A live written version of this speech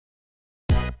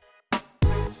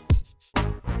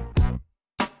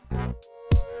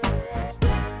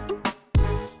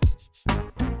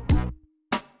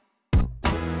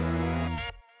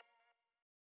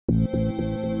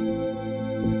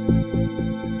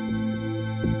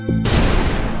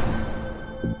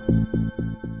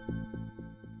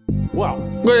Well,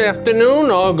 good afternoon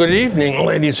or good evening,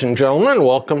 ladies and gentlemen.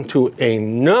 Welcome to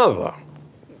another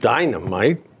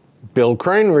Dynamite Bill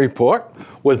Crane Report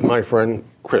with my friend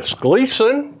Chris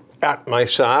Gleason at my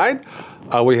side.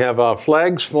 We have our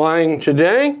flags flying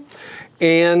today,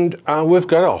 and we've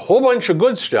got a whole bunch of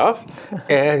good stuff.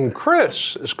 And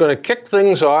Chris is going to kick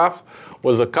things off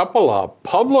with a couple of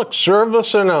public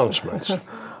service announcements.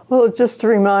 Well, just to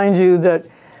remind you that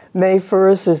May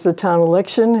 1st is the town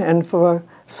election, and for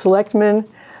selectmen,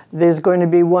 there's going to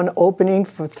be one opening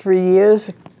for 3 years,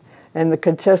 and the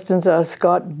contestants are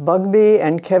Scott Bugby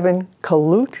and Kevin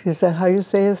Kalute. Is that how you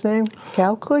say his name?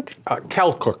 Calcoot?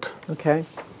 Calcook. Okay.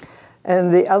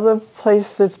 And the other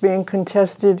place that's being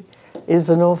contested is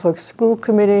the Norfolk School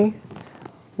Committee,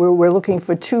 where we're looking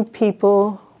for 2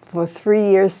 people for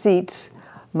 3-year seats.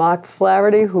 Mark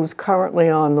Flaherty, who's currently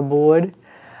on the board,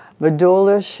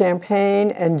 Vidola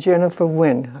Champagne, and Jennifer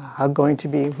Wynn are going to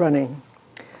be running.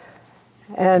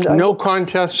 And no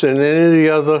contests in any of the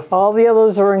other? All the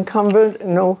others are incumbent,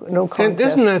 no contest. And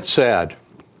isn't that sad?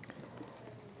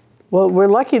 Well, we're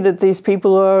lucky that these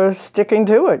people are sticking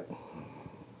to it.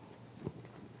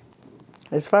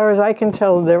 As far as I can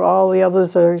tell, all the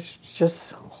others are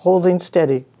just holding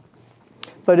steady.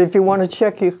 But if you want to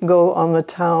check, you can go on the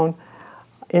town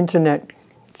internet,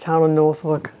 Town of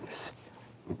Norfolk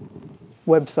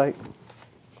website.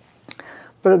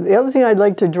 But the other thing I'd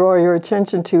like to draw your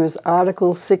attention to is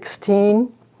Article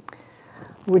 16,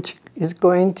 which is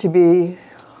going to be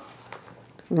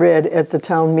read at the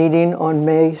town meeting on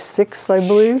May 6th, I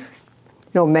believe.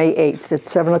 No, May 8th at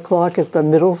 7 o'clock at the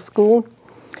middle school.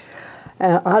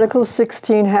 Article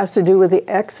 16 has to do with the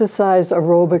exercise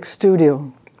aerobic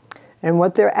studio. And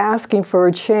what they're asking for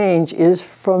a change is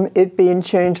from it being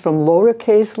changed from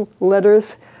lowercase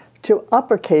letters to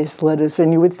uppercase letters.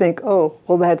 And you would think, oh,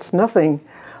 well, that's nothing.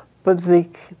 But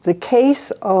the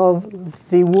case of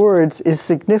the words is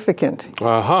significant.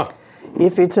 Uh-huh.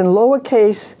 If it's in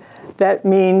lowercase, that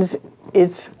means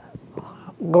it's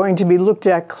going to be looked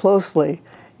at closely.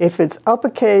 If it's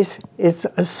uppercase, it's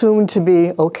assumed to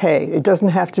be okay. It doesn't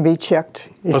have to be checked.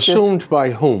 It's assumed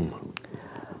by whom?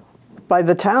 By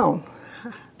the town.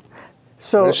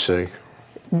 So, I see.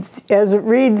 As it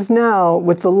reads now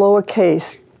with the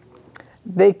lowercase,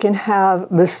 they can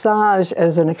have massage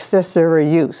as an accessory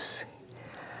use.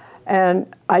 And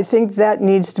I think that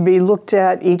needs to be looked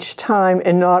at each time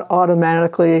and not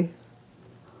automatically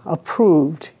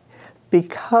approved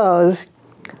because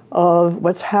of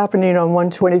what's happening on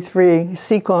 123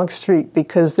 Seekonk Street,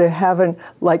 because they're having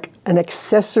like an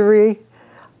accessory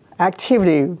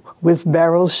activity with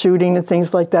barrel shooting and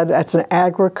things like that. That's an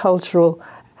agricultural,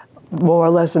 more or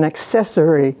less an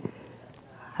accessory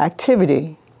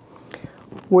activity.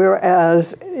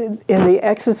 Whereas in the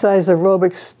exercise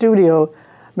aerobic studio,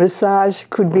 massage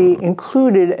could be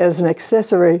included as an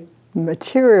accessory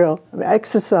material,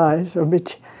 exercise, or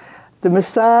the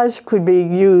massage could be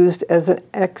used as an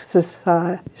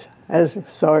exercise, as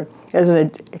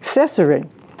an accessory.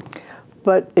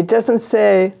 But it doesn't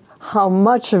say how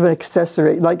much of an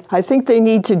accessory. Like, I think they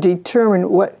need to determine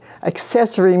what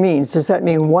accessory means. Does that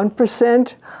mean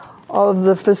 1% of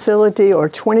the facility or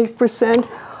 20%?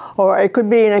 Or it could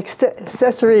be an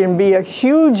accessory and be a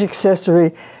huge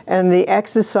accessory, and the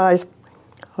exercise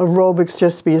aerobics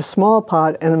just be a small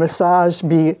part, and the massage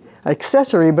be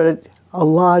accessory, but a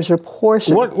larger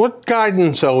portion. What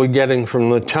guidance are we getting from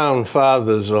the town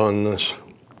fathers on this?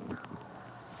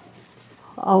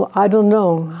 Oh, I don't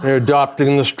know. They're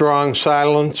adopting the strong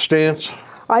silence stance?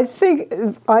 I think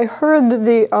I heard that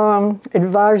the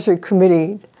advisory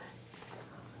committee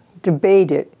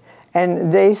debate it,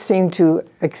 and they seem to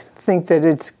think that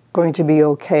it's going to be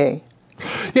okay.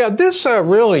 Yeah, this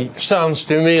really sounds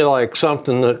to me like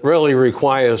something that really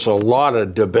requires a lot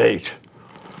of debate.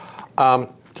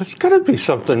 There's got to be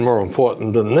something more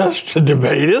important than this to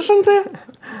debate, isn't there?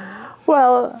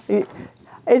 Well,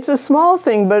 it's a small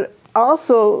thing, but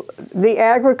also the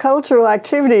agricultural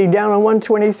activity down on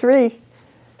 123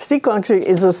 Seekonk Street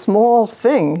is a small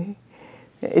thing.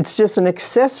 It's just an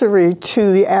accessory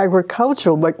to the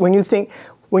agricultural. But when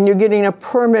you're getting a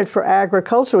permit for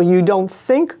agricultural, you don't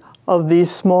think of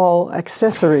these small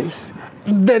accessories.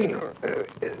 Then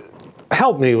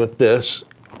help me with this.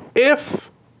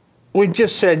 If we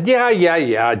just said,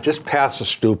 yeah, just pass a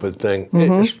stupid thing.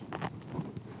 Mm-hmm.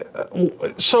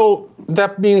 So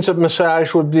that means that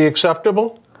massage would be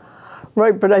acceptable?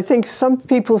 Right, but I think some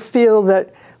people feel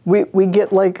that we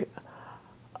get like,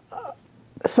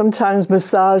 sometimes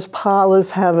massage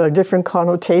parlors have a different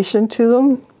connotation to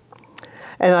them.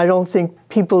 And I don't think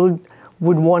people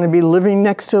would want to be living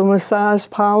next to a massage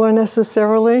parlor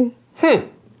necessarily.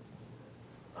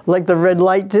 like the red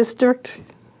light district.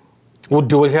 Well,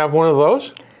 do we have one of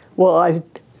those? Well,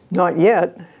 not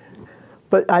yet,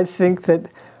 but I think that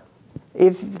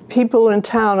if people in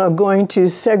town are going to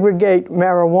segregate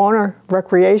marijuana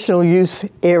recreational use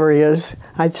areas,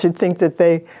 I should think that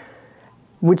they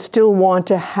would still want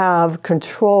to have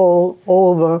control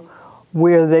over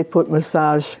where they put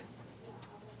massage.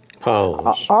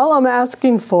 Parlors. All I'm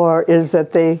asking for is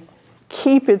that they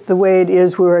keep it the way it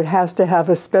is, where it has to have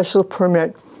a special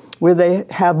permit, where they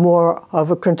have more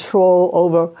of a control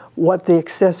over what the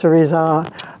accessories are,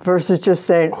 versus just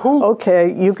saying,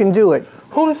 okay, you can do it.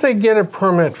 Who did they get a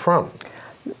permit from?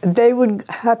 They would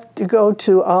have to go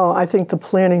to, I think, the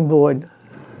planning board.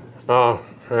 Oh,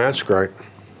 that's great.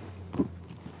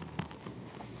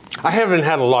 I haven't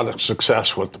had a lot of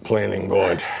success with the planning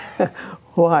board.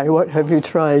 Why? What have you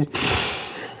tried?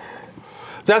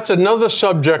 That's another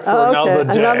subject for another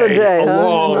day. Another day, a huh?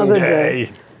 long Another day.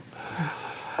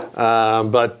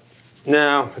 But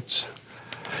now it's,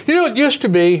 you know, it used to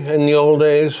be in the old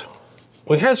days,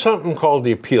 we had something called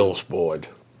the appeals board.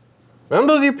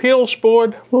 Remember the appeals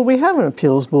board? Well, we have an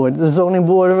appeals board, the Zoning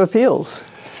Board of Appeals.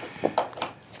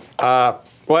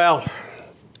 Well,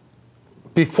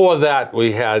 before that,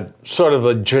 we had sort of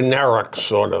a generic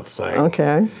sort of thing.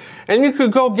 Okay, And you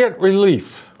could go get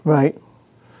relief. right.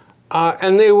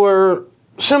 And they were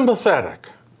sympathetic.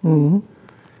 Mm-hmm.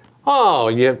 Oh,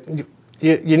 you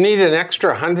need an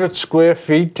extra 100 square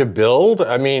feet to build?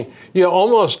 I mean, you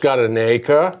almost got an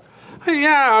acre.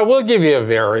 Yeah, we'll give you a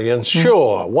variance.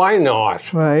 Sure, why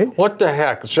not? Right. What the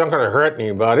heck? It's not going to hurt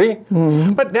anybody.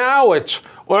 Mm-hmm. But now it's,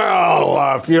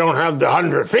 well, if you don't have the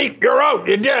 100 feet, you're out.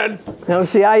 You're dead. Now,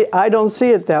 see, I don't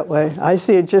see it that way. I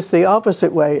see it just the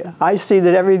opposite way. I see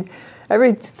that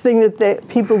everything that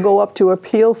people go up to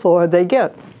appeal for, they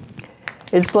get.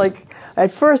 It's like, at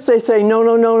first they say, no,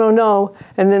 no, no, no, no,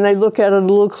 and then they look at it a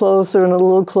little closer and a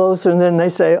little closer, and then they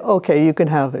say, okay, you can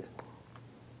have it.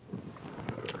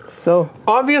 So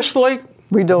obviously,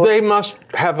 they must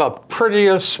have a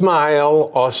prettier smile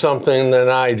or something than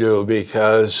I do,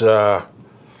 because well,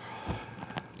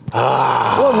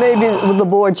 maybe the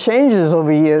board changes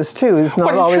over years too. It's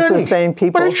not always the same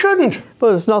people. But it shouldn't.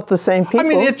 But it's not the same people. I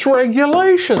mean, it's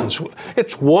regulations.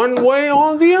 It's one way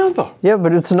or the other. Yeah,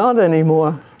 but it's not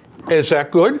anymore. Is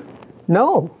that good?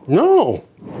 No. No.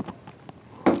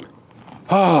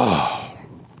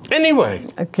 Anyway.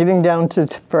 Getting down to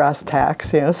brass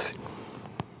tacks, yes.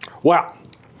 Well,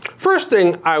 first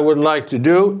thing I would like to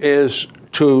do is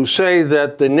to say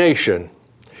that the nation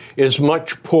is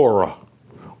much poorer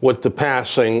with the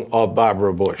passing of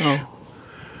Barbara Bush. Oh.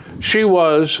 She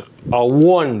was a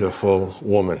wonderful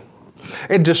woman.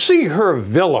 And to see her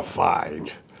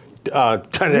vilified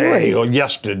today or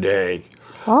yesterday.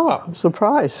 Oh, I'm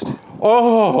surprised.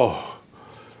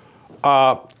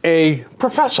 A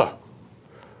professor,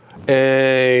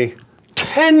 a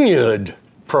tenured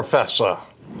professor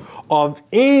of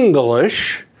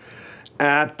English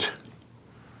at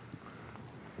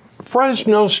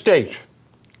Fresno State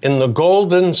in the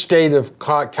Golden State of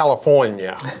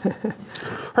California.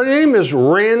 Her name is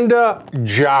Randa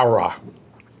Jara.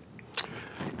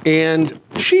 And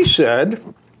she said,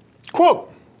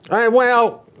 quote,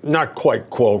 well, not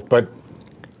quite quote, but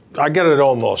I get it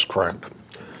almost correct.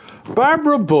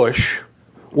 Barbara Bush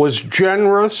was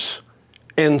generous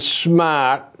and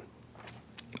smart.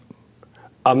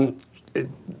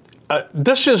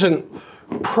 This isn't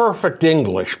perfect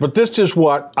English, but this is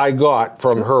what I got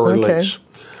from her release.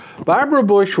 Barbara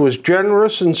Bush was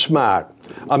generous and smart,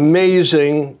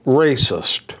 amazing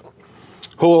racist,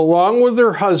 who along with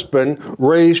her husband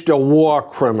raised a war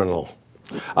criminal.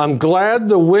 I'm glad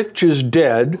the witch is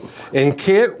dead and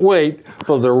can't wait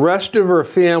for the rest of her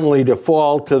family to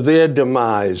fall to their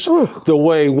demise, the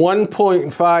way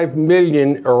 1.5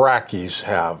 million Iraqis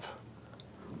have.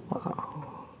 Wow.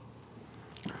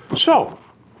 So,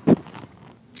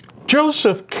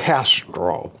 Joseph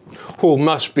Castro, who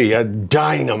must be a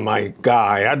dynamite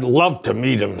guy, I'd love to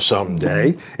meet him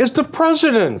someday, is the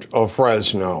president of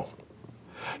Fresno.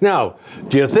 Now,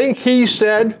 do you think he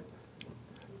said,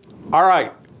 all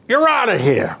right, you're out of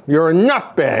here. You're a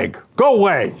nutbag. Go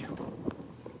away.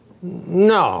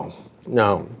 No.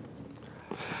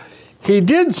 He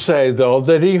did say, though,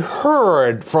 that he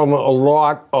heard from a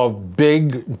lot of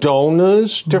big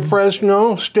donors to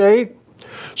Fresno State.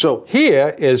 So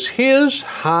here is his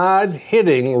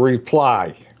hard-hitting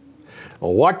reply.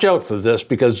 Well, watch out for this,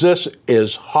 because this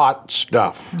is hot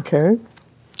stuff. Okay.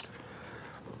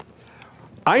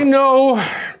 I know,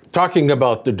 talking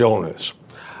about the donors,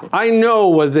 I know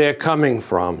where they're coming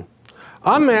from,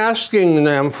 I'm asking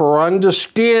them for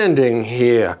understanding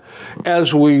here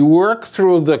as we work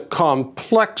through the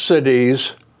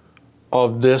complexities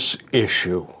of this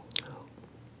issue.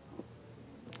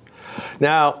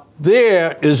 Now,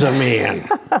 there is a man.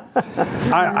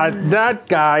 That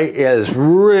guy has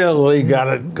really got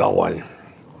it going.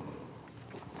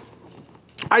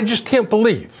 I just can't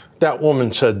believe that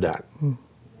woman said that.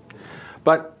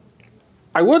 But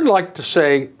I would like to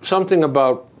say something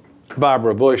about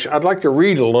Barbara Bush. I'd like to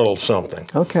read a little something.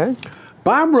 Okay.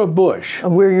 Barbara Bush.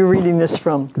 Where are you reading this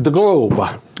from? The Globe.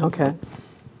 Okay.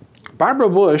 Barbara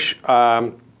Bush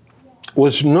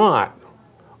was not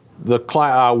the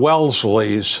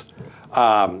Wellesley's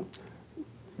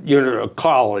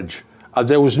college.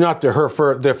 There was not their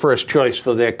first choice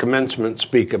for their commencement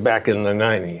speaker back in the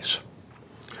 90s.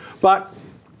 But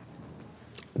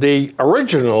the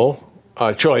original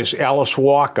choice, Alice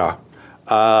Walker,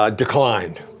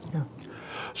 declined. Yeah.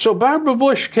 So Barbara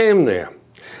Bush came there.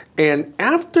 And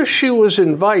after she was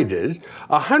invited,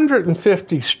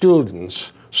 150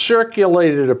 students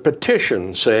circulated a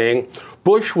petition saying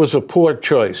Bush was a poor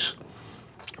choice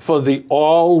for the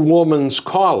all-women's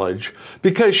college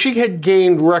because she had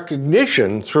gained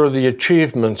recognition through the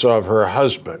achievements of her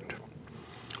husband,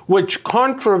 which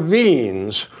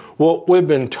contravenes what we've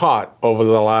been taught over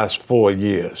the last 4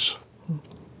 years.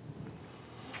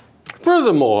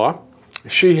 Furthermore,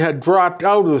 she had dropped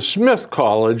out of Smith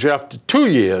College after 2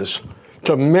 years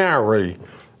to marry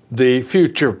the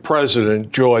future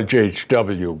president, George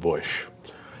H.W. Bush.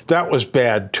 That was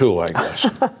bad too, I guess.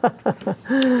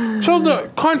 So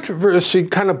the controversy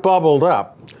kind of bubbled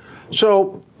up.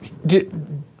 So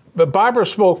Barbara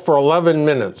spoke for 11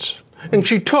 minutes, and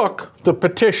she took the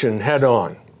petition head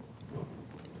on.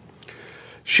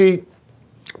 She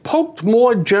poked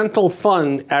more gentle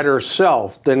fun at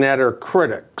herself than at her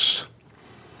critics.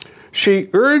 She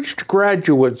urged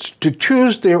graduates to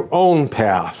choose their own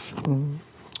path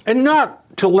and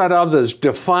not to let others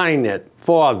define it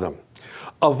for them,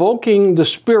 evoking the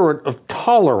spirit of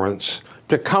tolerance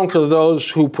to counter those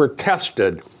who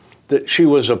protested that she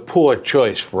was a poor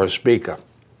choice for a speaker.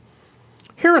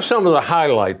 Here are some of the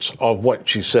highlights of what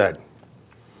she said.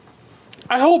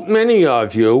 I hope many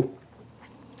of you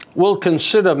will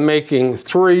consider making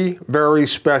 3 very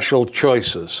special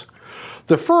choices.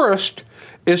 The first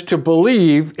is to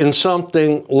believe in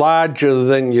something larger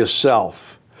than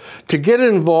yourself, to get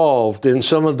involved in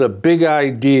some of the big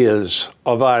ideas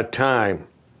of our time.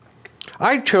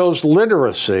 I chose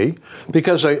literacy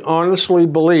because I honestly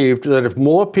believed that if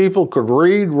more people could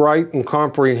read, write, and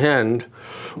comprehend,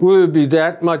 we would be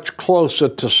that much closer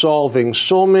to solving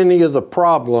so many of the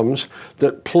problems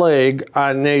that plague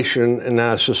our nation and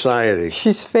our society.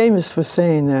 She's famous for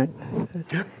saying that.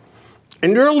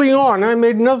 And early on, I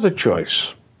made another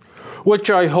choice, which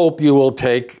I hope you will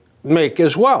make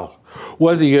as well.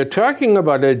 Whether you're talking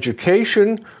about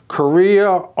education, career,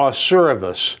 or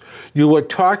service, you are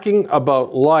talking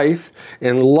about life,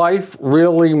 and life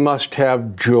really must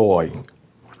have joy.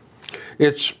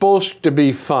 It's supposed to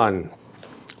be fun.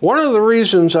 One of the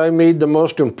reasons I made the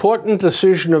most important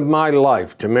decision of my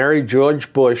life to marry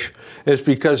George Bush is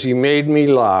because he made me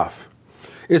laugh.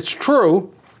 It's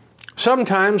true,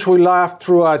 sometimes we laugh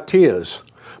through our tears,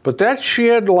 but that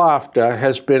shared laughter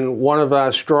has been one of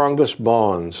our strongest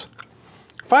bonds.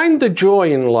 Find the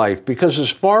joy in life because,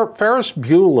 as Ferris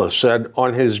Bueller said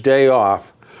on his day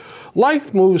off,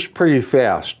 life moves pretty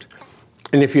fast.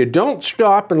 And if you don't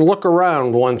stop and look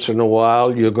around once in a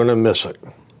while, you're going to miss it.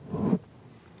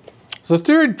 The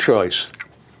third choice,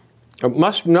 it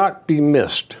must not be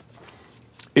missed,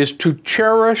 is to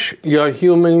cherish your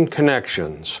human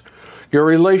connections, your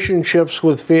relationships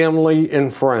with family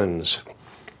and friends.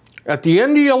 At the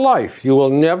end of your life, you will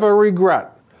never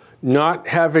regret not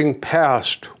having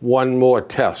passed one more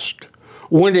test,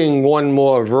 winning one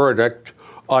more verdict,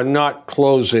 or not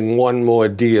closing one more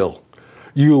deal.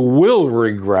 You will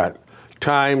regret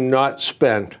time not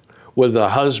spent with a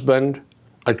husband,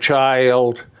 a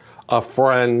child, a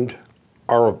friend,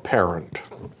 or a parent.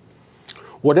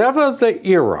 Whatever the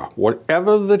era,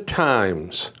 whatever the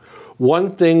times,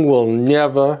 one thing will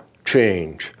never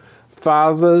change: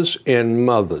 fathers and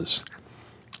mothers.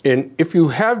 And if you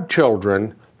have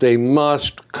children, they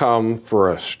must come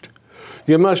first.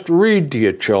 You must read to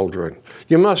your children.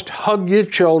 You must hug your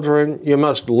children. You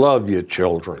must love your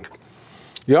children.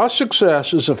 Your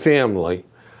success as a family,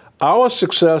 our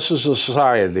success as a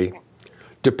society,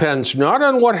 depends not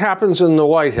on what happens in the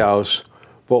White House,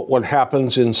 but what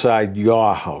happens inside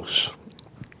your house.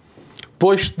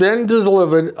 Bush then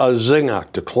delivered a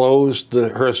zinger to close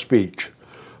her speech.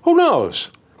 Who knows?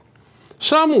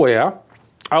 Somewhere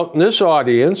out in this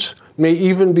audience, may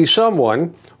even be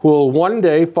someone who will one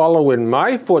day follow in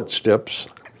my footsteps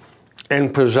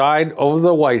and preside over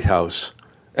the White House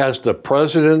as the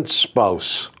president's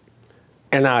spouse.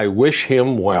 And I wish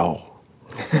him well.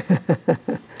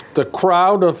 The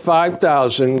crowd of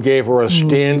 5,000 gave her a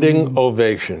standing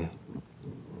ovation.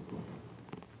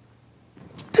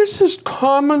 This is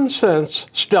common sense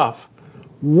stuff,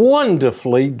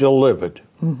 wonderfully delivered.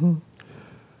 And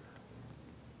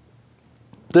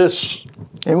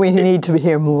we need to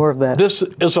hear more of that. This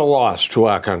is a loss to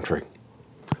our country.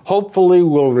 Hopefully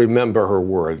we'll remember her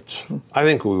words. I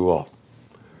think we will.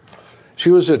 She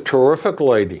was a terrific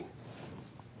lady.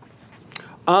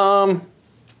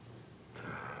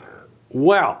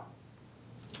 Well,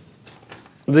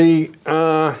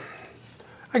 I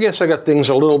guess I got things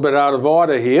a little bit out of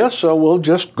order here, so we'll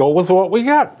just go with what we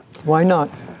got. Why not?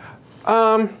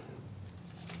 I'm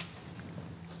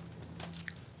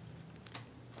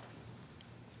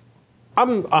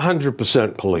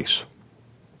 100% police.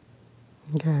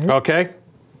 Okay. Okay?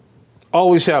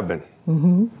 Always have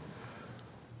been.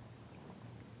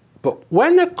 But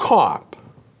when a cop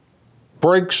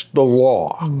breaks the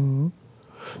law,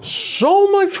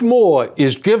 so much more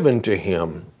is given to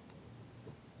him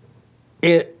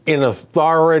in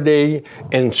authority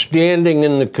and standing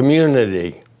in the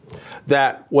community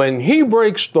that when he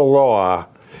breaks the law,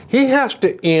 he has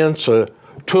to answer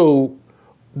to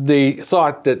the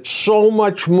thought that so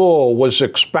much more was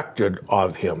expected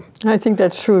of him. I think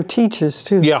that's true of teachers,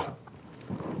 too. Yeah.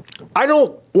 I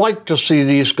don't like to see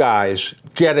these guys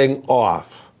getting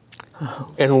off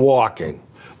and walking.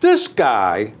 This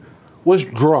guy was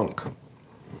drunk.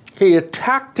 He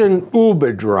attacked an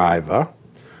Uber driver,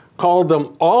 called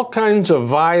him all kinds of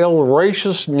vile,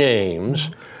 racist names,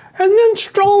 and then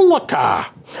stole the car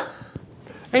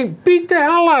and beat the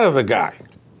hell out of the guy.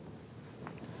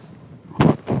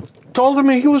 Told him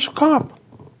he was a cop.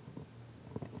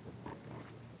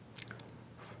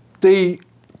 The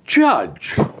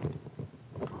judge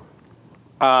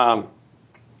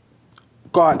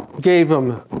gave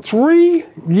him 3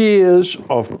 years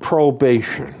of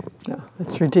probation. No,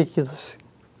 that's ridiculous.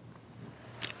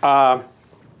 And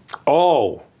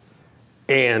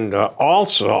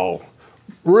also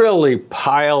really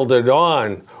piled it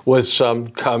on with some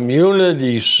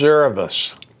community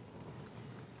service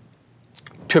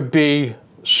to be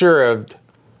served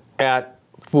at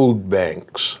food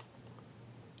banks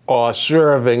or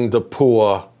serving the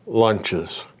poor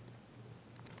lunches.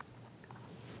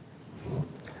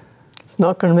 It's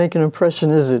not going to make an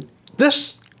impression, is it?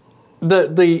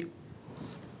 The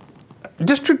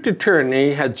district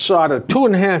attorney had sought a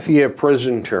 2.5-year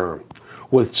prison term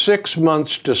with 6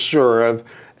 months to serve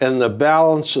and the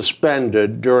balance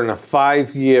suspended during a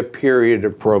 5-year period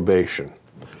of probation.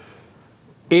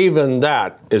 Even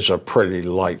that is a pretty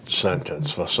light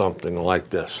sentence for something like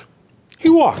this. He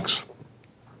walks.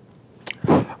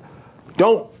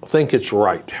 Don't think it's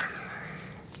right.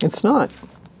 It's not.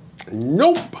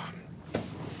 Nope.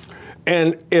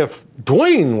 And if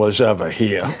Dwayne was ever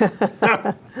here,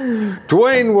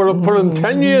 Dwayne would have put him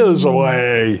 10 years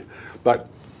away. But,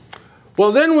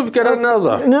 well, then we've got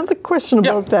Another question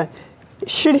about that.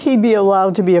 Should he be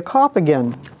allowed to be a cop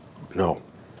again? No.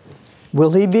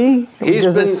 Will he be?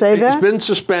 Does it say that? He's been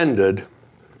suspended.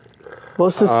 Well,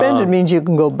 suspended means you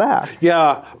can go back.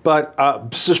 Yeah,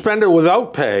 but suspended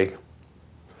without pay.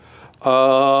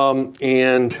 Well,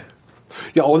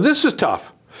 this is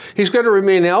tough. He's got to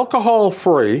remain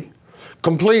alcohol-free,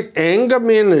 complete anger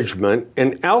management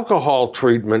and alcohol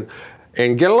treatment,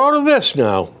 and get a load of this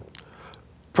now.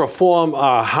 Perform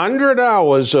 100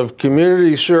 hours of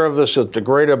community service at the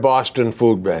Greater Boston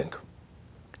Food Bank.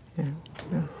 Yeah.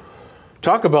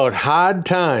 Talk about hard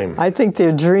time. I think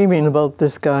they're dreaming about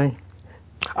this guy.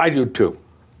 I do too.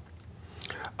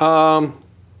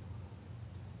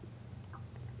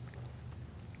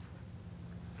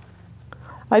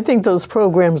 I think those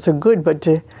programs are good, but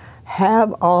to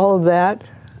have all of that.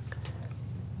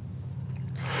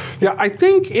 Yeah, I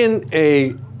think in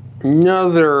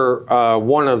another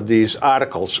one of these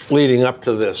articles leading up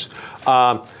to this,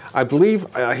 I believe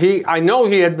I know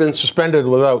he had been suspended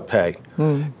without pay.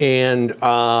 And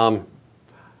I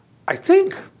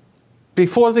think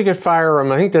before they could fire him,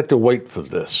 I think they had to wait for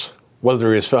this,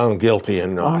 whether he's found guilty or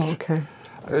not. Oh, okay.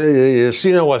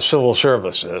 You know what civil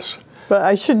service is. But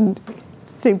I shouldn't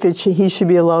think that he should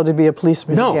be allowed to be a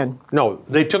policeman again. No,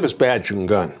 they took his badge and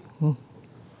gun.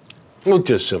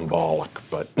 Which is symbolic,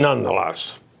 but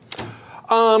nonetheless.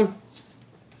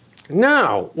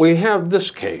 Now we have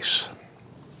this case.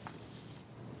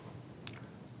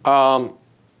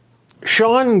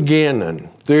 Sean Gannon,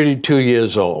 32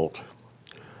 years old,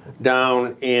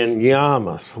 down in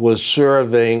Yarmouth was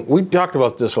serving, we talked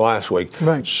about this last week,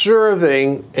 Right.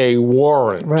 serving a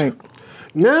warrant. Right.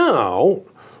 Now,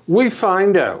 we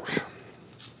find out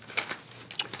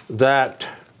that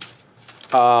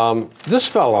this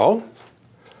fellow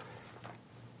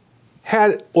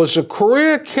was a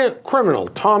career criminal.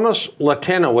 Thomas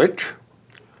Latanowicz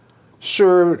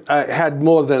had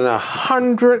more than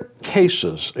 100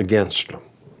 cases against him.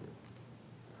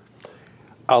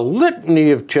 A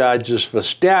litany of charges for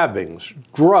stabbings,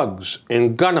 drugs,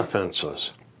 and gun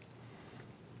offenses.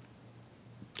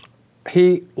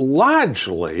 He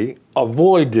largely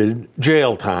avoided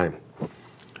jail time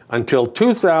until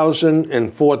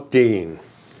 2014,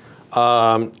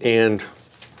 and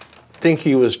I think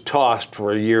he was tossed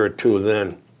for a year or two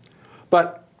then.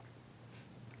 But,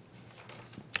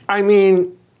 I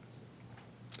mean,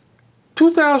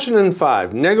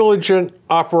 2005, negligent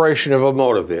operation of a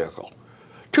motor vehicle.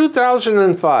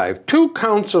 2005, 2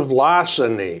 counts of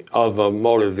larceny of a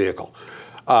motor vehicle.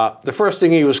 The first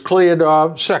thing he was cleared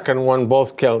of, second one,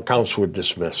 both counts were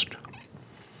dismissed.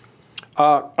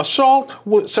 Assault,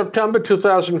 September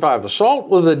 2005, assault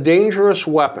with a dangerous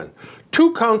weapon.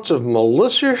 2 counts of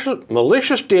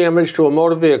malicious damage to a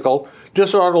motor vehicle,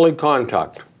 disorderly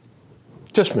conduct.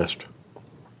 Dismissed.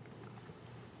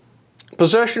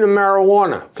 Possession of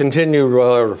marijuana, continued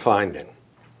without a finding.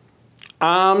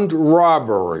 Armed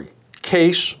robbery,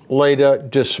 case later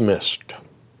dismissed.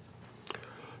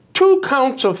 2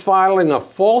 counts of filing a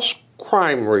false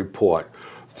crime report.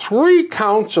 3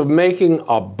 counts of making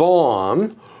a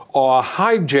bomb or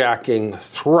hijacking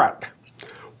threat.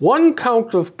 1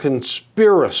 count of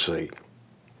conspiracy.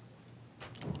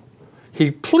 He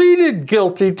pleaded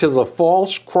guilty to the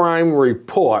false crime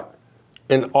report,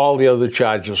 and all the other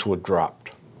charges were dropped.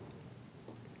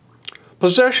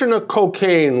 Possession of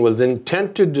cocaine with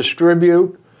intent to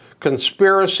distribute,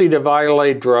 conspiracy to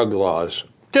violate drug laws.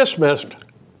 Dismissed.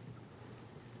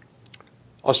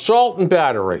 Assault and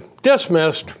battery.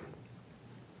 Dismissed.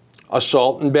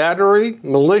 Assault and battery,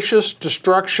 malicious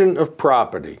destruction of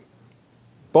property.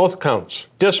 Both counts.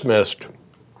 Dismissed.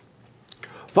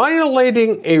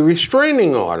 Violating a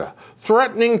restraining order,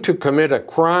 threatening to commit a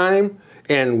crime,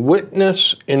 and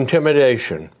witness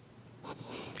intimidation.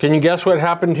 Can you guess what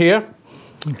happened here?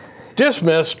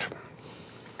 Dismissed.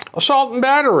 Assault and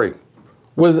battery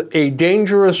with a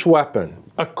dangerous weapon.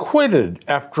 Acquitted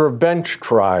after a bench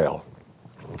trial.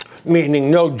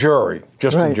 Meaning no jury,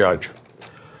 just a judge.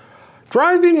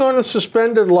 Driving on a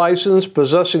suspended license,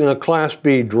 possessing a Class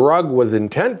B drug with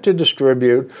intent to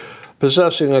distribute,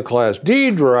 possessing a Class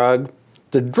D drug.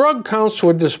 The drug counts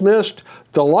were dismissed.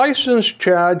 The license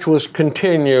charge was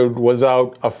continued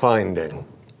without a finding.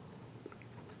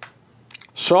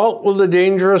 Assault with a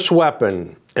dangerous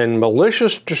weapon and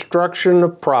malicious destruction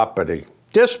of property.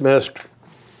 Dismissed.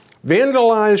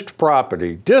 Vandalized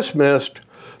property. Dismissed.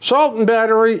 Assault and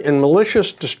battery and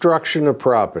malicious destruction of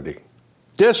property.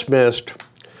 Dismissed.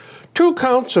 2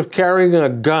 counts of carrying a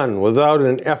gun without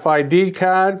an FID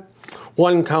card.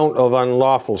 1 count of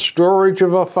unlawful storage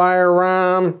of a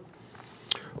firearm.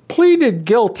 Pleaded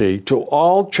guilty to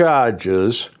all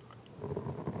charges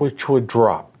which were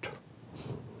dropped.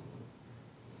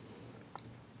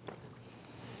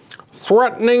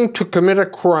 Threatening to commit a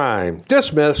crime.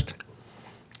 Dismissed.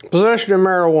 Possession of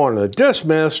marijuana.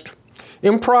 Dismissed.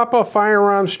 Improper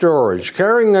firearm storage.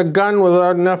 Carrying a gun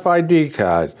without an FID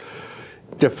card.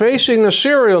 Defacing a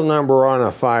serial number on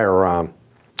a firearm.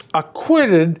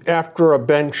 Acquitted after a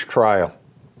bench trial.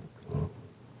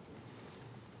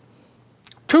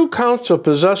 2 counts of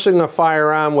possessing a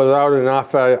firearm without an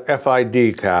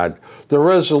FID card. The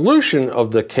resolution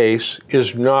of the case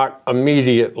is not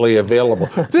immediately available.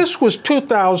 This was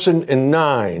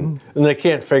 2009, and they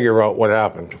can't figure out what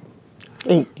happened.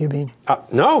 8, you mean?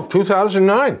 No,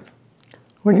 2009.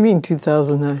 What do you mean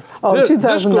 2009? Oh,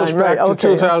 2009, this goes right. back to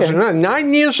 2009, okay.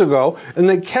 9 years ago, and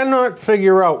they cannot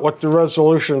figure out what the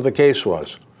resolution of the case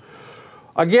was.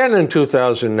 Again in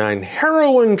 2009,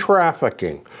 heroin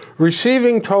trafficking,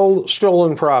 receiving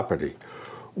stolen property.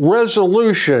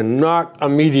 Resolution not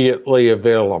immediately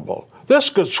available. This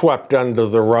got swept under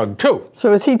the rug too.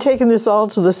 So is he taking this all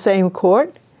to the same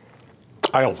court?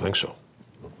 I don't think so.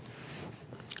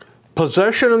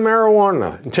 Possession of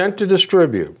marijuana, intent to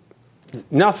distribute.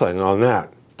 Nothing on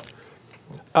that.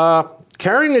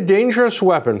 Carrying a dangerous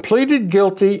weapon, pleaded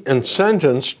guilty and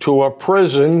sentenced to a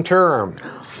prison term.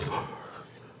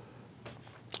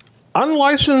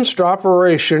 Unlicensed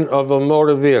operation of a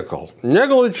motor vehicle,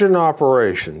 negligent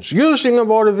operations, using a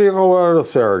motor vehicle without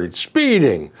authority,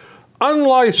 speeding,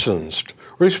 unlicensed,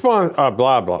 blah,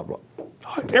 blah, blah.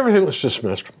 Everything was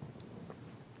dismissed.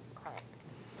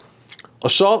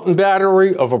 assault and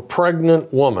battery of a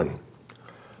pregnant woman,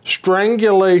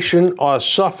 strangulation or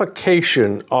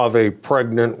suffocation of a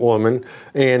pregnant woman,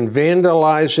 and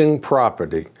vandalizing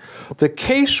property. The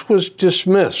case was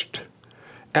dismissed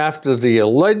after the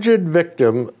alleged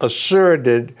victim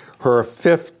asserted her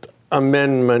Fifth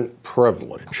Amendment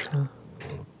privilege.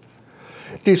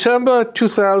 December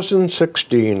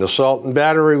 2016, assault and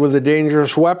battery with a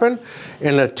dangerous weapon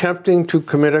and attempting to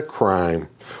commit a crime.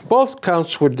 Both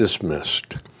counts were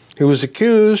dismissed. He was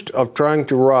accused of trying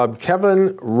to rob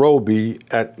Kevin Roby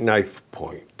at knife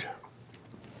point.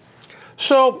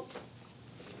 So,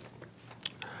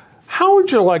 how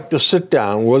would you like to sit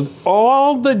down with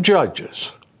all the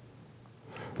judges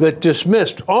that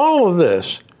dismissed all of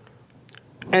this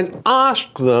and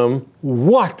ask them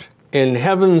what in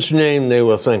heaven's name they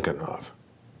were thinking of?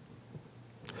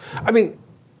 I mean,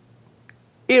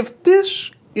 if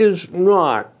this is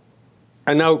not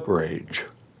an outrage,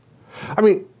 I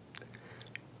mean,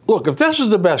 look, if this is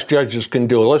the best judges can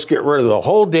do, let's get rid of the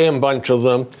whole damn bunch of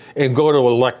them and go to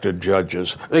elected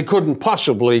judges. They couldn't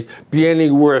possibly be any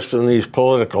worse than these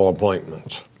political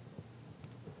appointments.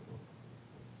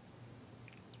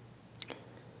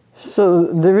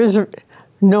 So there is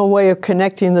no way of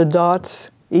connecting the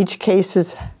dots? Each case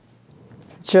is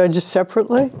judged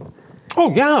separately?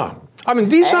 Oh, yeah. I mean,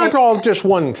 these aren't all just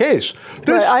one case.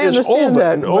 This I is understand over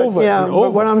that, and over yeah, and over.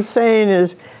 But what I'm saying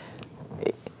is,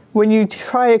 when you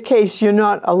try a case, you're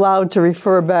not allowed to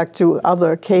refer back to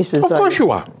other cases. Of course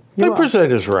you are. They You are.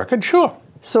 present his record, sure.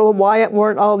 So why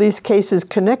weren't all these cases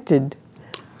connected?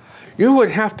 You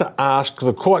would have to ask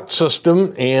the court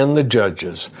system and the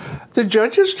judges. The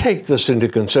judges take this into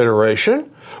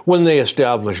consideration when they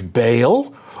establish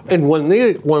bail and when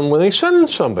they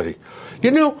sentence somebody.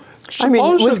 You know, I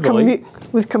mean, supposedly,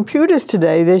 with computers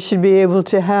today, they should be able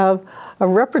to have a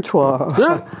repertoire.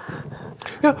 yeah.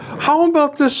 Yeah. How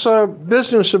about this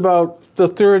business about the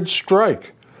third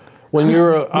strike? When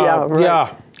you're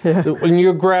when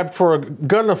you're grabbed for a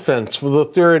gun offense for the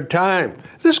third time.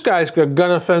 This guy's got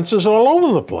gun offenses all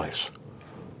over the place.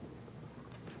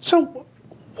 So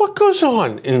what goes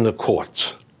on in the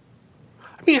courts?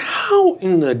 I mean, how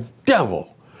in the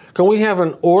devil can we have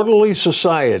an orderly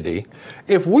society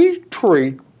if we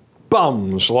treat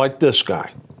bums like this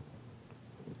guy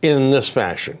in this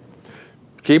fashion?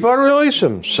 Keep on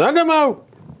releasing him. Send him out.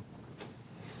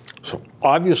 So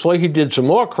obviously he did some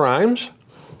more crimes.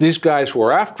 These guys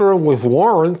were after him with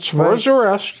warrants for his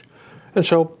arrest. And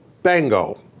so,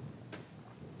 bango.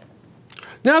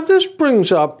 Now this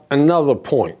brings up another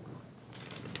point.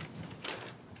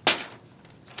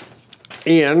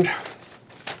 And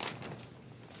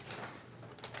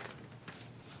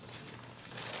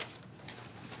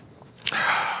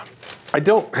I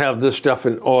don't have this stuff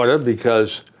in order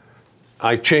because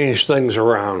I changed things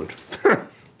around.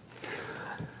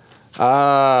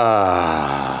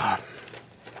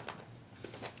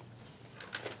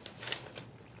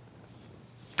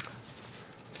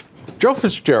 Joe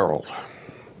Fitzgerald,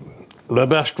 the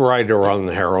best writer on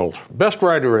the Herald, best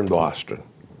writer in Boston.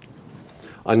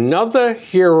 Another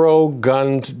hero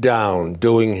gunned down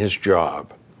doing his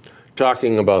job,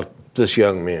 talking about this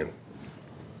young man.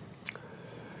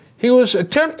 He was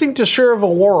attempting to serve a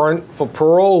warrant for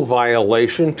parole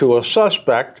violation to a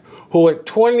suspect who at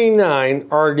 29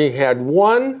 already had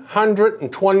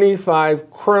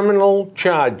 125 criminal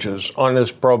charges on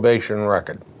his probation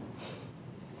record.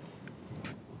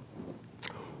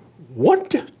 What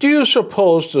do you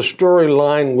suppose the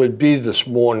storyline would be this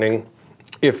morning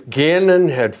if Gannon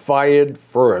had fired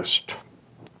first?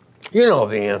 You know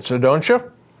the answer, don't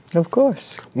you? Of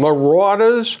course.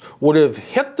 Marauders would have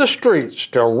hit the streets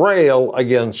to rail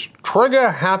against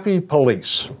trigger-happy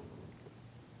police.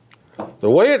 The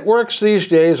way it works these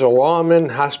days, a lawman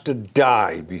has to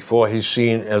die before he's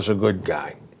seen as a good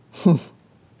guy.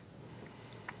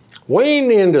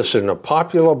 Wayne Anderson, a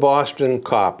popular Boston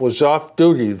cop, was off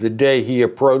duty the day he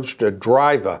approached a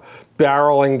driver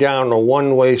barreling down a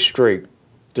one-way street.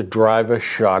 The driver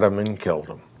shot him and killed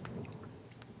him.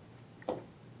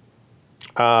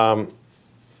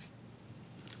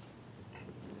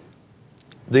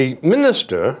 The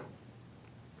minister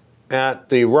at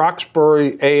the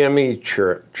Roxbury AME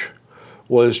Church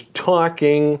was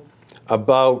talking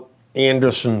about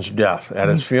Anderson's death at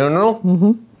his funeral.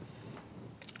 Mm-hmm.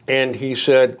 And he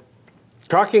said,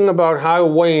 talking about how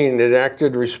Wayne had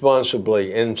acted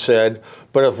responsibly, and said,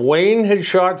 but if Wayne had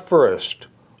shot first,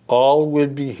 all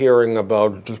we'd be hearing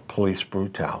about is police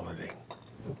brutality.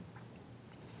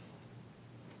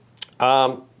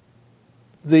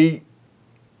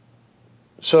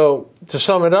 So to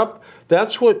sum it up,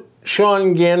 that's what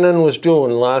Sean Gannon was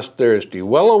doing last Thursday,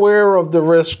 well aware of the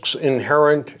risks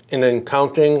inherent in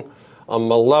encountering a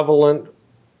malevolent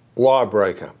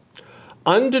lawbreaker.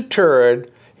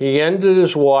 Undeterred, he ended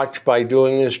his watch by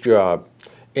doing his job,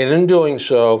 and in doing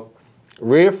so,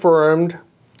 reaffirmed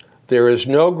there is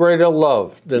no greater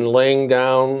love than laying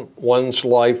down one's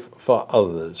life for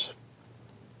others.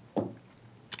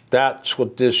 That's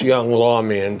what this young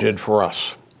lawman did for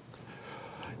us.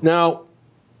 Now,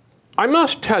 I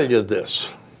must tell you this,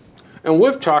 and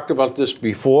we've talked about this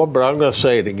before, but I'm going to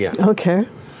say it again. Okay.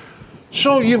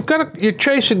 So you're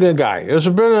chasing a guy. There's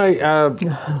been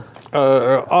a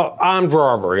armed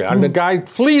robbery, and the guy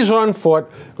flees on foot,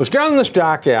 goes down this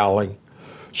dark alley.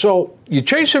 So you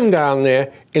chase him down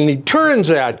there, and he turns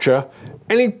at you,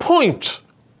 and he points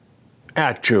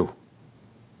at you.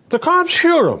 The cops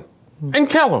shoot him and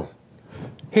kill him.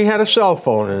 He had a cell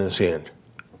phone in his hand.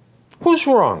 Who's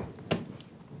wrong?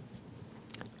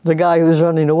 The guy who's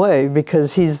running away,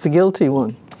 because he's the guilty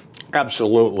one.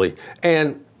 Absolutely.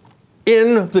 And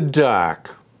in the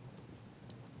dark,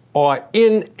 or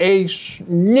in a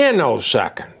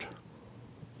nanosecond,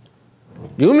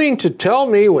 you mean to tell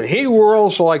me when he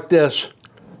whirls like this,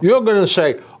 you're going to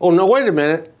say, oh, no, wait a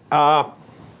minute. That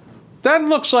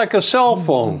looks like a cell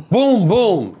phone. Boom,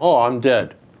 boom. Oh, I'm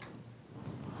dead.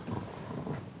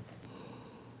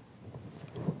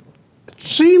 It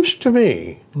seems to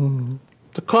me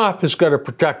the cop has got to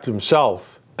protect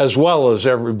himself as well as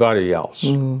everybody else.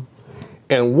 And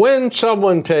when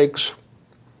someone takes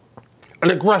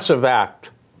an aggressive act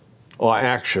or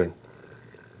action,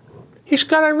 he's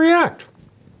got to react.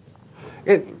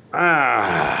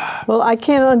 Well, I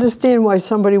can't understand why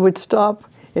somebody would stop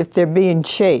if they're being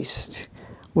chased,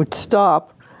 would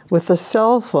stop with a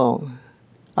cell phone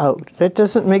out. That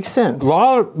doesn't make sense.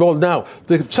 Well, now,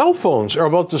 the cell phones are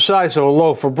about the size of a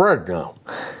loaf of bread now.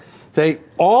 They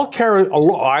all carry,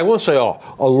 I won't say all,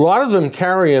 a lot of them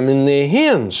carry them in their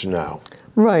hands now.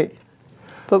 Right.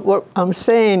 But what I'm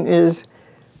saying is,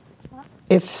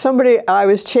 if somebody I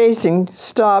was chasing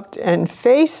stopped and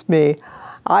faced me,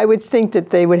 I would think that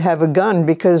they would have a gun,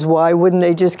 because why wouldn't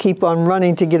they just keep on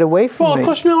running to get away from me? Well, of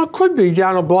course, now it could be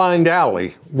down a blind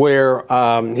alley where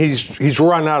he's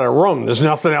run out of room. There's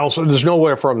nothing else. There's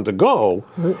nowhere for him to go.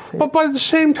 But by the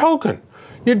same token,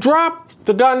 you drop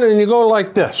the gun and you go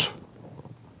like this.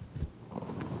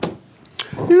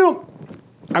 You know,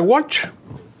 I watch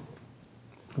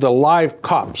the live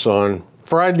cops on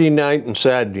Friday night and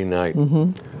Saturday night,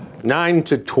 9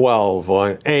 to 12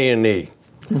 on A&E.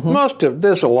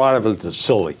 There's a lot of it that's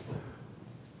silly.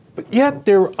 But yet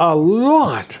there are a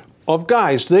lot of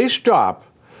guys, they stop,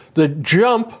 that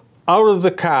jump out of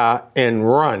the car and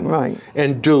run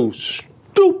and do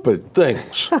stupid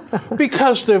things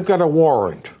because they've got a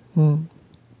warrant.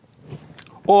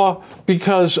 Or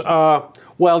because,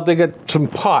 they get some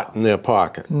pot in their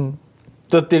pocket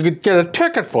that they could get a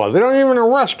ticket for. They don't even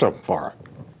arrest them for it.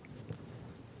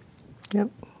 Yep.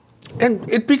 And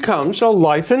it becomes a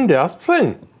life and death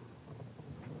thing.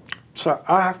 So,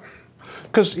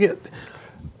 because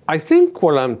I think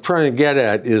what I'm trying to get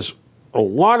at is a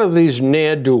lot of these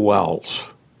ne'er-do-wells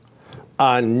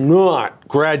are not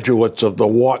graduates of the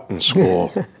Wharton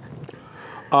School.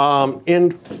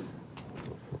 And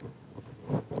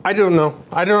I don't know.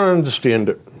 I don't understand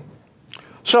it.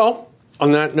 So,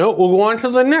 on that note, we'll go on to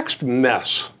the next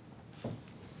mess.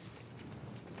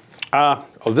 I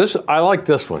like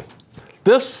this one.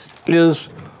 This is,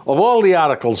 of all the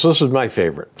articles, this is my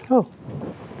favorite. Oh.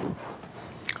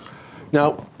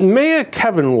 Now, Mayor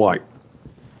Kevin White,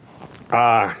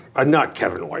 not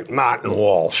Kevin White, Marty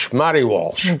Walsh.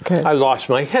 Okay. I lost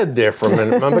my head there for a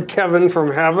minute. Remember Kevin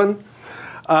from Heaven?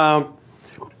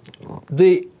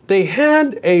 They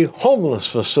had a homeless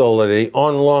facility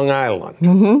on Long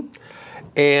Island.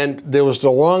 And there was the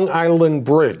Long Island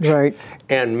Bridge. Right.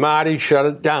 And Marty shut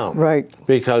it down. Right.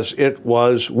 Because it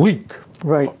was weak.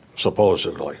 Right.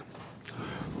 Supposedly.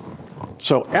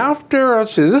 So after,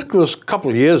 this was a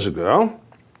couple of years ago,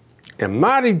 and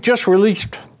Marty just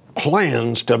released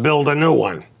plans to build a new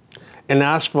one and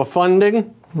asked for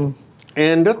funding.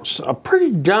 And that's a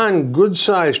pretty darn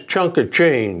good-sized chunk of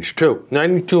change, too.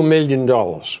 $92 million.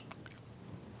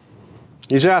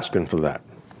 He's asking for that.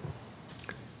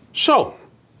 So,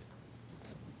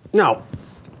 now,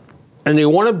 and they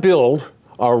want to build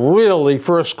a really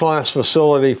first-class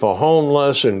facility for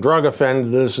homeless and drug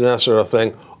offenders and that sort of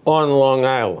thing on Long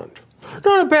Island.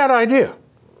 Not a bad idea.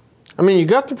 I mean, you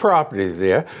got the property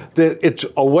there. It's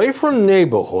away from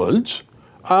neighborhoods.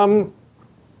 I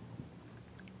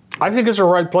think it's the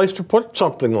right place to put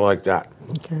something like that.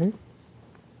 Okay.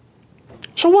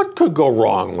 So what could go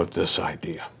wrong with this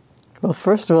idea? Well,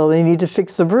 first of all, they need to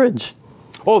fix the bridge.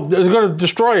 Oh, they're going to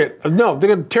destroy it. No, they're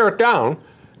going to tear it down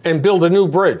and build a new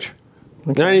bridge.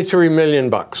 Okay. $93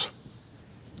 million.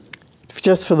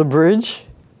 Just for the bridge?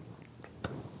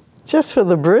 Just for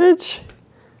the bridge?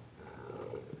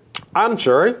 I'm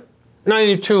sorry,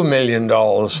 $92 million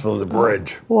for the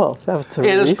bridge. Well, that's a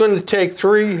And relief. it's going to take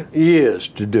 3 years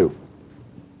to do.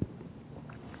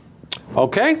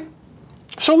 Okay?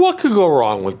 So what could go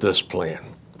wrong with this plan?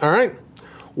 All right?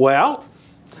 Well,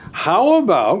 how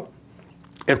about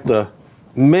if the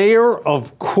mayor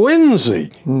of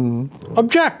Quincy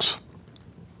objects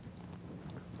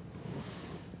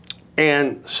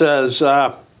and says,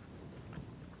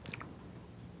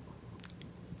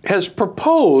 has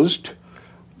proposed,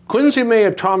 Quincy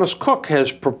Mayor Thomas Cook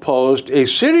has proposed a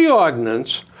city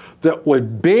ordinance that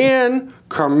would ban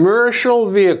commercial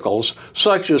vehicles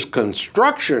such as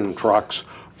construction trucks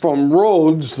from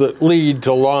roads that lead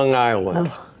to Long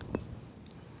Island,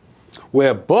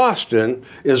 where Boston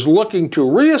is looking to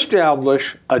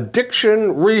reestablish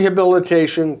addiction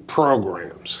rehabilitation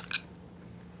programs.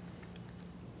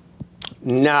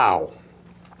 Now,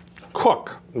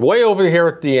 Cook, way over here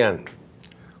at the end,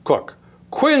 Cook,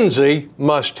 Quincy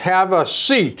must have a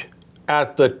seat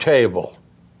at the table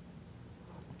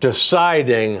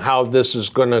deciding how this is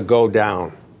going to go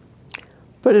down.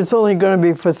 But it's only going to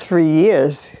be for 3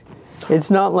 years.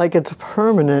 It's not like it's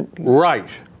permanent. Right,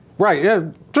 right. Yeah,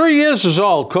 3 years is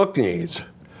all Cook needs.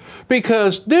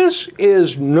 Because this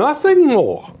is nothing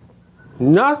more,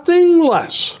 nothing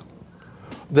less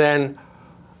than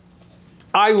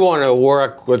I want to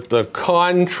work with the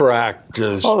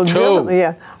contractors Oh, too. definitely,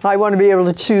 yeah. I want to be able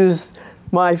to choose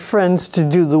my friends to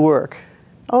do the work.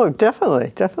 Oh,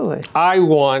 definitely, definitely. I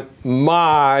want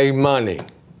my money.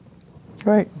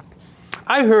 Right.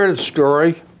 I heard a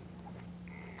story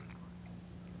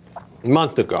a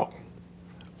month ago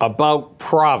about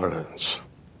Providence,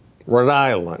 Rhode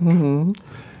Island,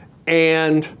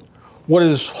 and what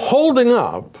is holding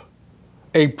up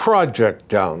a project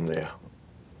down there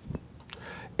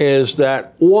is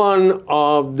that one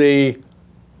of the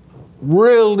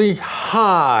really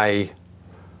high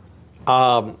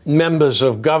members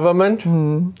of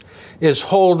government is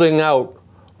holding out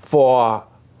for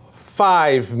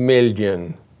 $5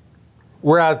 million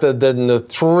rather than the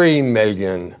 $3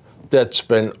 million that's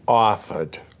been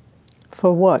offered.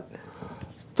 For what?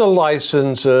 The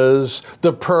licenses,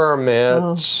 the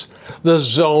permits, the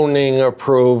zoning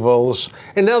approvals.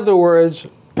 In other words,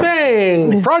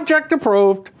 bang, project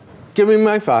approved. Give me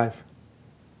my 5.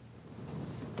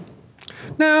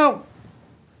 Now,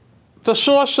 the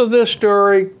source of this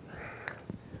story,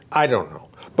 I don't know.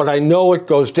 But I know it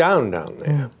goes down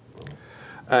there.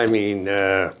 I mean,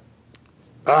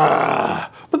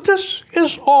 but this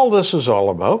is all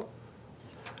about.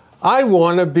 I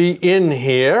want to be in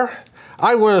here.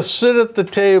 I want to sit at the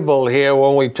table here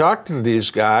when we talk to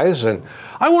these guys, and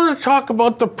I want to talk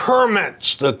about the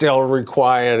permits that they'll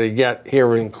require to get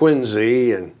here in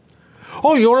Quincy. And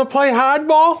oh, you want to play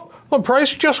hardball? The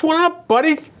price just went up,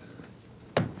 buddy.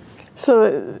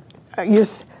 So,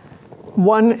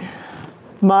 one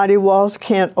Marty Walsh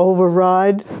can't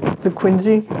override the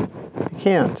Quincy? He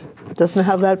can't. Doesn't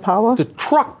have that power? The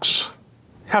trucks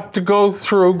have to go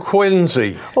through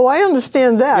Quincy. Oh, I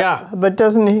understand that. Yeah. But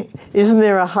isn't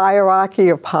there a hierarchy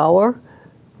of power?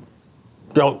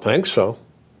 Don't think so.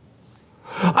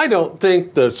 I don't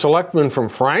think the selectman from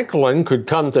Franklin could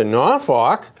come to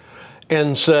Norfolk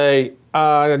and say,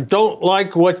 don't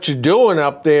like what you're doing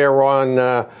up there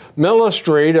on Miller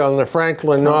Street on the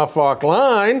Franklin-Norfolk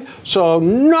line, so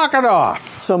knock it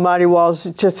off. So Marty Walsh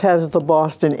just has the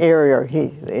Boston area.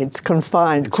 It's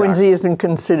confined. Exactly. Quincy isn't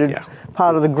considered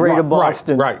part of the greater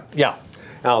Boston. Right, yeah.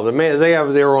 Now, they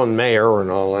have their own mayor and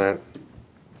all that.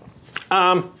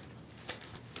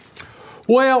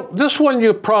 Well, this one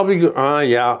you probably,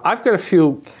 yeah, I've got a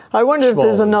few. I wonder if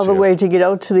there's small ones another here. way to get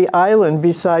out to the island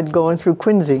besides going through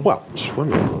Quincy. Well,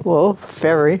 swimming. Well,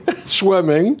 ferry.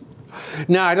 Swimming.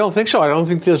 No, I don't think so. I don't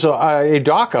think there's a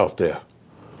dock out there.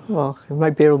 Well, you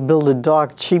might be able to build a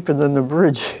dock cheaper than the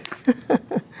bridge.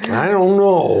 I don't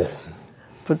know.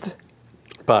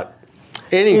 But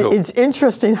anywho. It's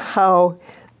interesting how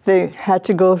they had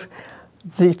to go,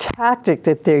 the tactic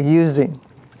that they're using.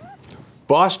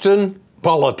 Boston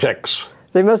politics.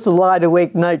 They must have lied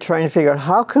awake night trying to figure out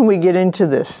how can we get into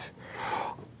this.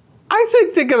 I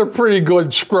think they got a pretty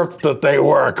good script that they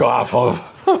work off of.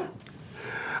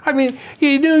 I mean,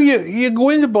 you go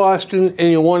into Boston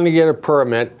and you want to get a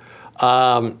permit.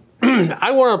 I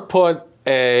want to put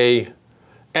a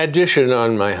addition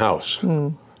on my house.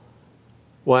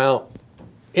 Well,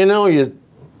 you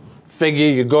figure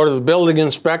you go to the building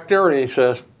inspector and he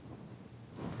says,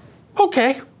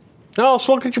 okay, now let's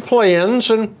look at your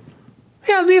plans, and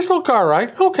yeah, these look all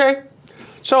right, okay.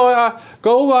 So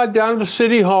go down to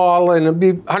City Hall, and it'll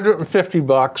be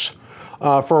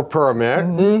 $150 for a permit,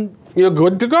 and you're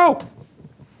good to go.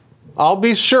 I'll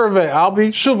be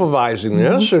supervising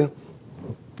this, and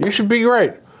you should be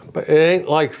great. But it ain't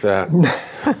like that.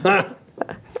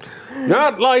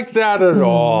 Not like that at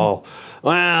all.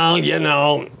 Well, you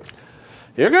know,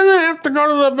 you're going to have to go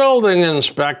to the building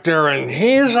inspector, and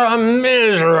he's a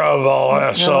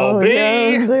miserable SOB. Oh,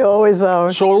 yeah, they always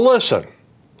are. So listen,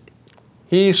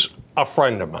 he's a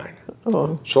friend of mine.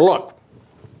 Oh. So look,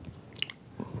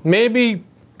 maybe,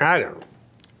 I don't know,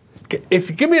 if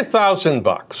you give me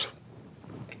 $1,000,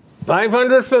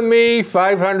 500 for me,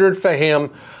 500 for him,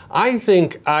 I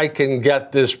think I can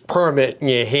get this permit in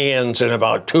your hands in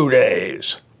about 2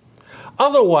 days.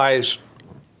 Otherwise,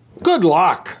 good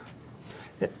luck.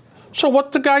 So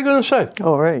what's the guy going to say?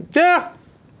 All right. Yeah.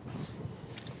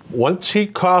 Once he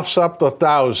coughs up the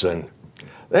 1,000,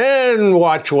 then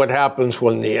watch what happens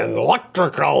when the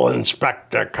electrical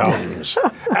inspector comes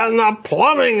and the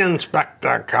plumbing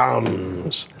inspector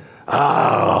comes.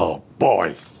 Oh,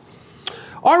 boy.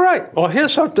 All right. Well,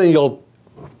 here's something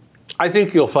I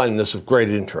think you'll find this of great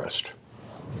interest.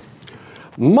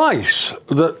 Mice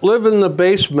that live in the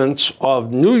basements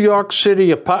of New York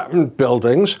City apartment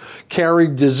buildings carry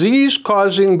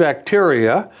disease-causing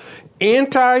bacteria,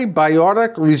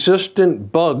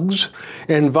 antibiotic-resistant bugs,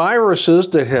 and viruses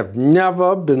that have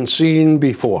never been seen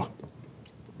before.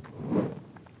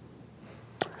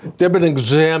 They've been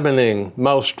examining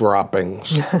mouse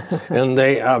droppings, and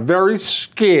they are very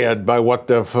scared by what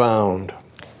they've found.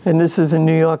 And this is in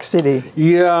New York City.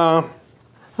 Yeah.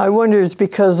 I wonder it's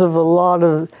because of a lot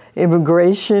of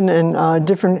immigration and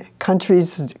different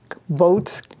countries'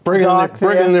 boats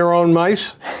Bringing their own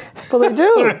mice? Well, they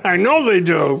do. I know they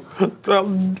do.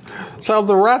 That's how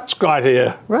the rats got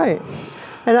here. Right.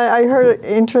 And I heard an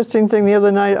interesting thing the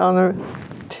other night on the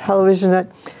television that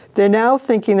they're now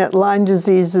thinking that Lyme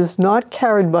disease is not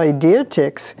carried by deer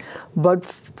ticks,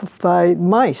 but by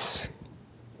mice.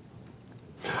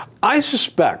 I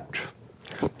suspect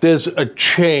there's a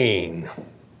chain.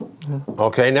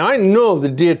 Okay, now I know the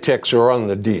deer ticks are on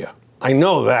the deer. I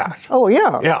know that. Oh,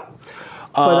 yeah. Yeah.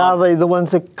 But are they the ones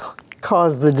that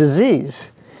cause the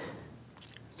disease?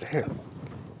 Damn.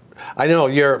 I know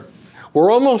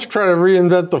we're almost trying to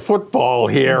reinvent the football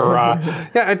here.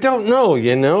 Yeah, I don't know,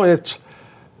 you know,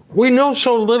 we know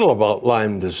so little about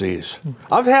Lyme disease.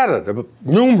 I've had it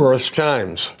numerous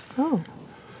times. Oh.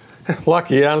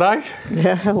 Lucky, aren't I?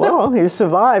 Yeah, well, he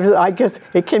survives. I guess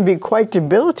it can be quite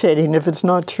debilitating if it's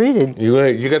not treated.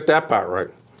 You get that part right.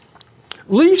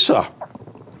 Lisa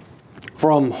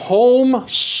from Home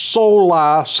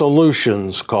Solar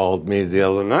Solutions called me the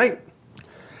other night.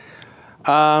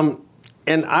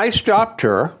 And I stopped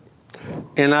her,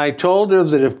 and I told her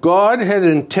that if God had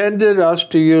intended us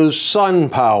to use sun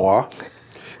power,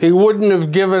 he wouldn't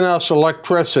have given us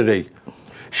electricity.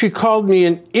 She called me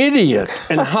an idiot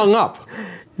and hung up.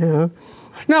 Yeah.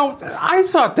 Now, I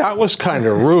thought that was kind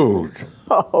of rude.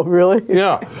 Oh, really?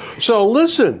 Yeah. So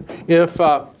listen, if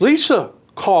Lisa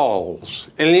calls,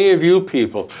 any of you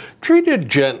people, treat her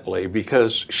gently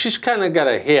because she's kind of got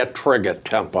a hair-trigger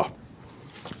temper.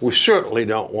 We certainly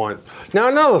don't want. Now,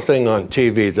 another thing on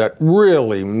TV that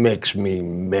really makes me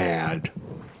mad.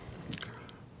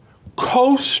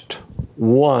 Coast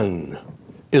One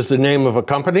is the name of a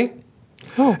company.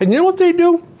 Oh. And you know what they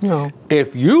do? No.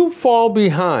 If you fall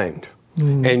behind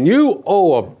and you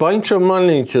owe a bunch of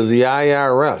money to the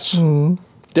IRS,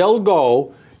 they'll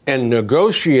go and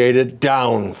negotiate it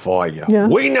down for you. Yeah.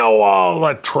 We know all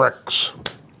the tricks.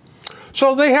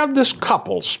 So they have this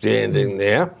couple standing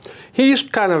there. He's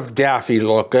kind of daffy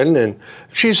looking, and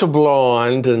she's a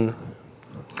blonde and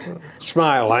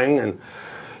smiling. And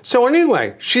so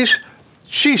anyway, she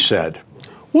said,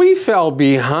 we fell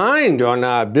behind on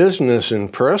our business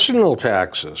and personal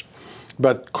taxes,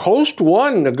 but Coast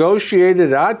One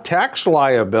negotiated our tax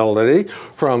liability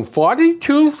from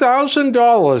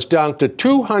 $42,000 down to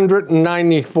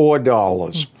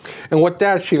 $294. And with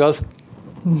that, she goes,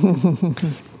 and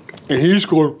he's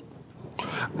going,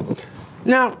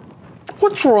 now,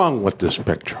 what's wrong with this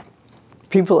picture?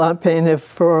 People aren't paying their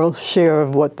full share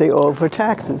of what they owe for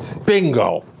taxes.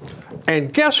 Bingo.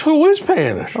 And guess who is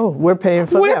paying it? Oh, we're paying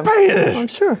for them. We're paying it. I'm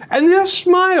sure. And they're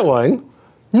smiling,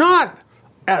 not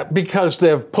because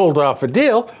they've pulled off a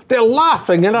deal. They're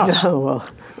laughing at us. Oh, well.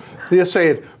 They're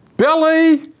saying,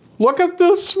 Billy, look at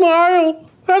this smile.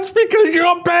 That's because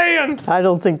you're paying. I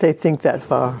don't think they think that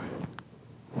far.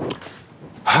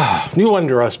 You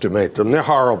underestimate them. They're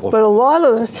horrible. But a lot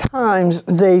of the times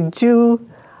they do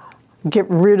get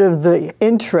rid of the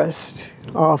interest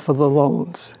off of the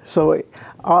loans, so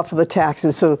off of the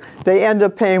taxes. So they end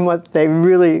up paying what they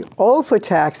really owe for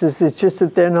taxes. It's just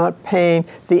that they're not paying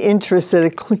the interest that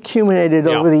accumulated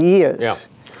over the years. Yeah.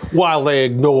 While they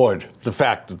ignored the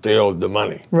fact that they owed the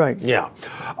money. Right. Yeah.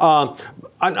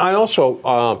 I also,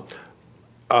 all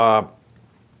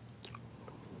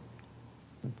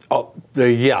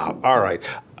right.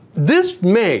 This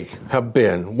may have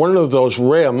been one of those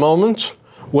rare moments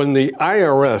when the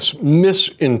IRS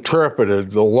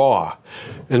misinterpreted the law,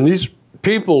 and these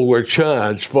people were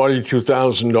charged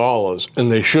 $42,000, and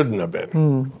they shouldn't have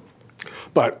been.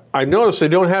 But I notice they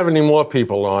don't have any more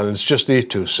people on. It's just these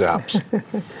two saps.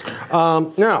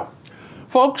 Now,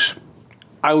 folks,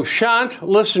 I shan't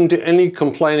listen to any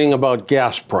complaining about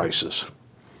gas prices.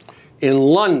 In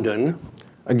London,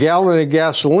 a gallon of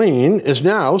gasoline is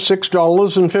now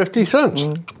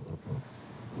 $6.50.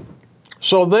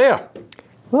 So there.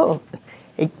 Well,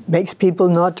 it makes people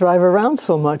not drive around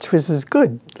so much, which is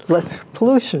good. Less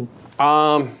pollution.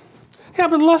 Yeah,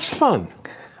 but less fun.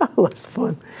 Less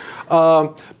fun.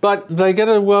 But they got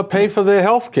to pay for their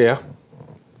health care.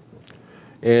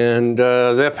 And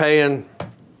they're paying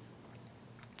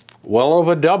well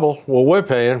over double what we're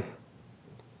paying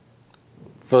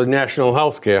for national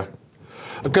health care.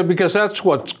 Because that's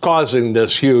what's causing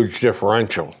this huge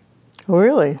differential.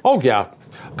 Really? Oh, yeah.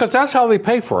 Because that's how they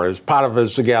pay for it, as part of it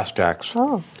is the gas tax.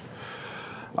 Oh.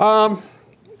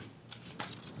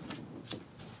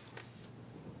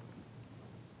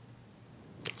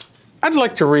 I'd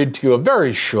like to read to you a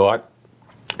very short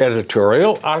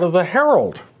editorial out of the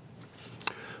Herald.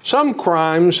 Some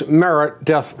crimes merit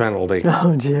death penalty.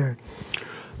 Oh, dear.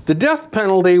 The death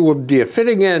penalty would be a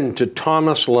fitting end to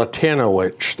Thomas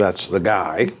Latanowicz, that's the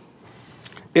guy,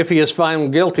 if he is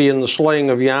found guilty in the slaying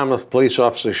of Yarmouth police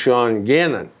officer Sean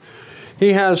Gannon.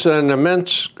 He has an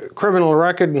immense criminal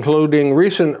record, including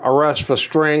recent arrests for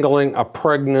strangling a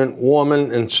pregnant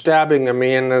woman and stabbing a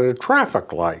man at a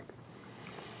traffic light.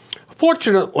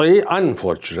 Unfortunately,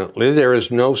 there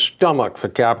is no stomach for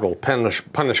capital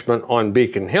punishment on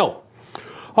Beacon Hill.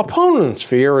 Opponents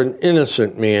fear an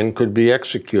innocent man could be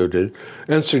executed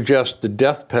and suggest the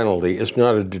death penalty is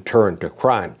not a deterrent to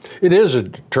crime. It is a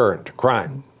deterrent to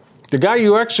crime. The guy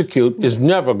you execute is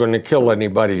never going to kill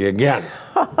anybody again.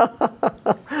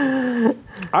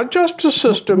 Our justice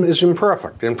system is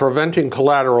imperfect, and preventing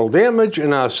collateral damage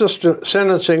in our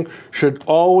sentencing should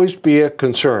always be a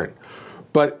concern.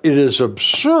 But it is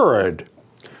absurd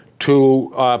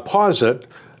to posit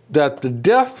that the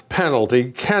death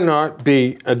penalty cannot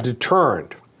be a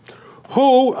deterrent.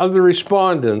 Who are the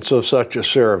respondents of such a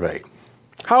survey?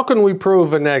 How can we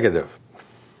prove a negative?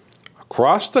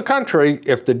 Across the country,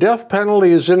 if the death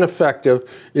penalty is ineffective,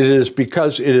 it is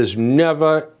because it is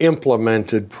never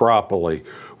implemented properly,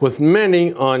 with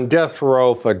many on death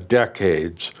row for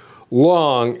decades,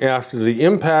 long after the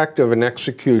impact of an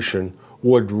execution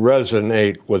would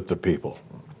resonate with the people.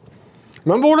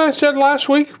 Remember what I said last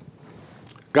week?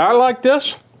 Guy like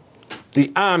this,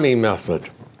 the Army method.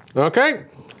 Okay?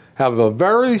 Have a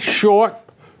very short,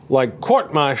 like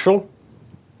court-martial,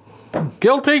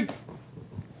 guilty,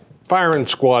 firing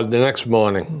squad the next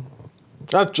morning.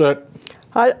 That's it.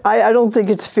 I don't think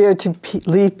it's fair to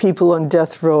leave people on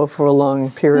death row for a long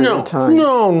period of time.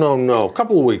 No. A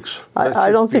couple of weeks.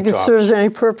 I don't think it serves any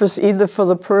purpose either for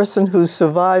the person who's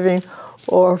surviving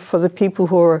or for the people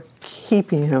who are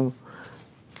keeping him.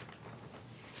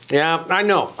 Yeah, I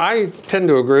know. I tend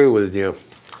to agree with you.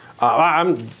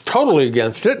 I'm totally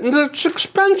against it, and it's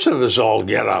expensive as all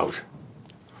get out.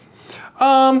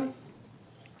 Yeah,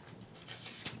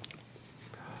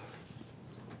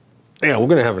 we're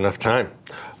going to have enough time.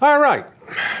 All right.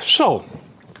 So,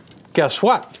 guess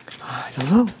what? I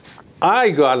don't know. I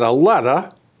got a letter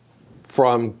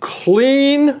from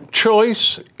Clean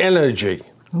Choice Energy.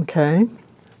 Okay.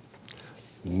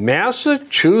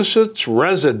 Massachusetts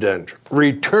resident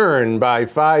returned by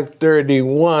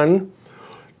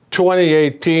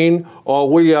 5/31/2018, or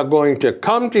we are going to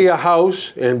come to your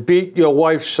house and beat your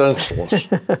wife senseless.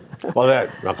 Well,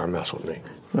 that's not going to mess with me.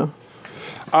 No.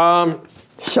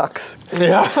 Shucks.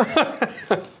 Yeah.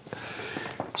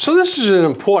 So this is an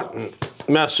important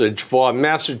message for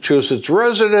Massachusetts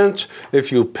residents.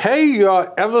 If you pay your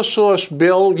Eversource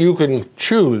bill, you can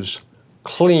choose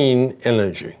clean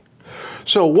energy.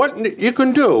 So what you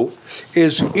can do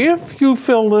is, if you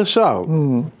fill this out,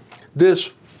 this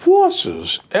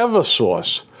forces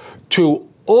Eversource to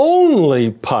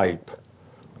only pipe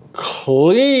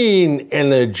clean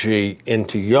energy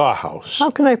into your house.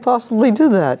 How can I possibly do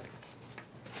that?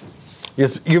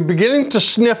 You're beginning to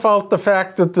sniff out the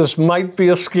fact that this might be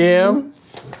a scam.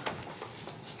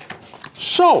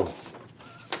 So,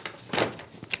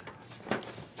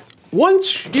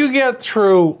 once you get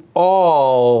through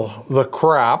all the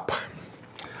crap,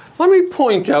 let me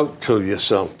point out to you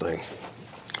something.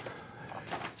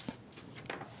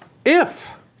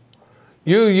 If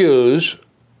you use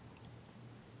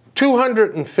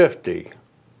 250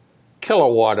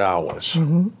 kilowatt hours,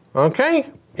 okay,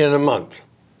 in a month,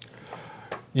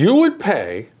 you would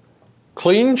pay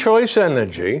Clean Choice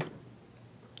Energy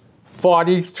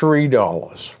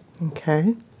 $43.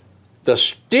 Okay. The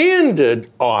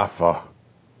standard offer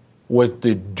with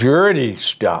the dirty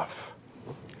stuff,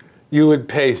 you would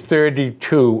pay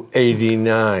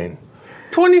 $32.89,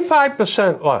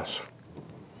 25% less.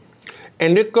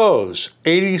 And it goes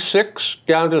 86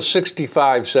 down to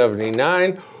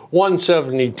 65.79,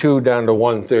 172 down to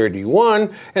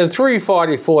 131, and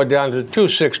 344 down to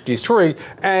 263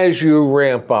 as you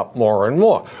ramp up more and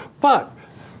more. But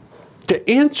to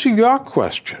answer your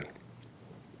question,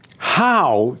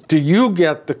 how do you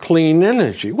get the clean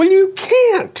energy? Well, you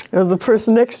can't. The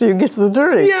person next to you gets the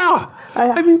dirty. Yeah.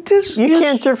 I mean, this You is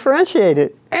can't differentiate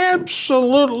it.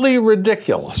 absolutely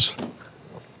ridiculous.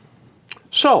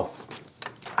 So,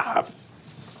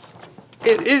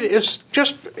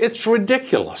 it's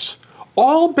ridiculous.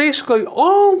 Basically,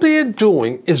 all they're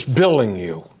doing is billing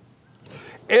you.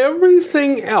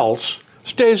 Everything else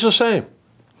stays the same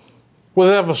with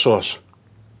Eversource.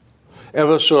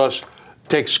 Eversource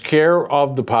takes care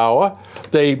of the power.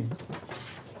 They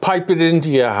pipe it into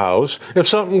your house. If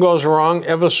something goes wrong,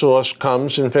 Eversource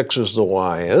comes and fixes the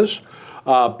wires.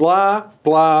 Blah,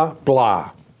 blah,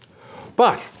 blah.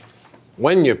 But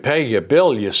when you pay your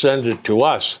bill, you send it to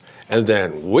us, and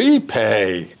then we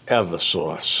pay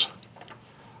Eversource.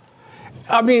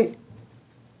 I mean,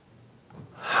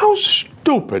 how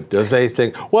stupid do they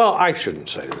think? Well, I shouldn't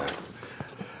say that.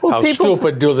 Well, How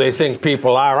stupid do they think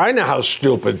people are? I know how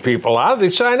stupid people are. They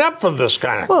sign up for this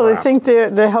kind of Well, crap. they think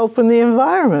they're helping the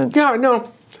environment. Yeah,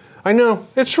 I know.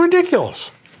 It's ridiculous.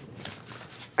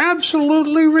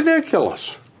 Absolutely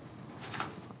ridiculous.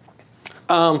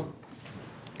 By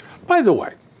the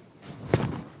way,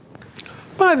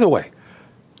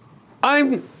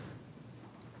 I'm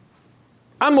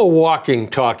a walking,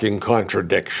 talking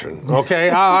contradiction, okay?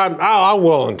 I'm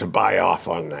willing to buy off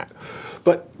on that.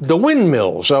 But the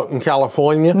windmills out in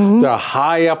California, they're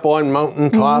high up on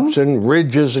mountaintops and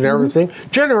ridges and everything,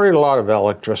 generate a lot of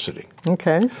electricity.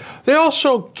 Okay. They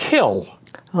also kill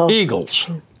eagles.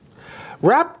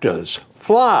 Raptors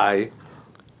fly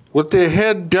with their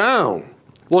head down,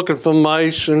 looking for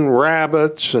mice and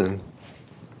rabbits and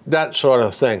that sort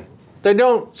of thing. They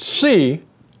don't see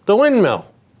the windmill.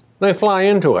 They fly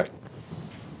into it.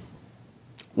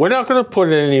 We're not going to put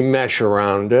any mesh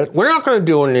around it. We're not going to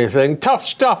do anything. Tough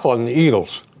stuff on the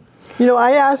eagles. You know,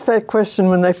 I asked that question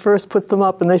when they first put them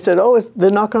up, and they said, oh,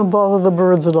 they're not going to bother the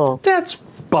birds at all. That's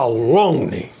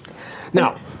baloney.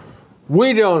 Now,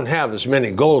 we don't have as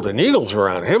many golden eagles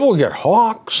around here. We'll get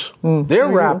hawks. They're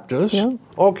raptors. Yeah.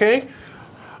 Okay.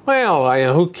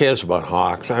 Well, who cares about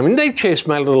hawks? I mean, they chase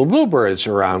my little bluebirds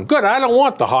around. Good, I don't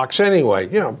want the hawks anyway.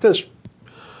 There's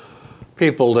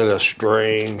people that are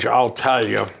strange, I'll tell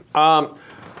you.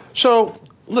 So,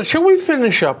 shall we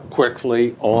finish up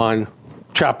quickly on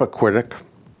Chappaquiddick?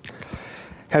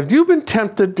 Have you been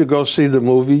tempted to go see the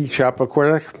movie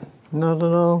Chappaquiddick? Not at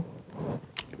all.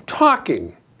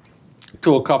 Talking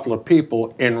to a couple of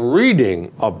people and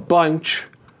reading a bunch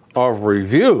of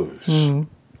reviews,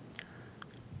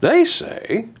 they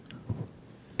say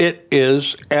it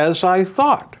is as I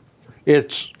thought.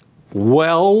 It's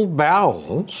well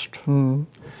balanced,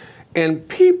 and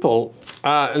people,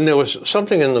 and there was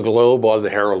something in the Globe or the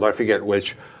Herald, I forget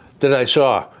which, that I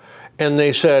saw, and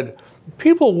they said,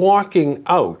 people walking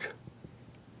out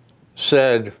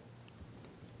said,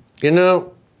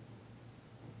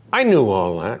 I knew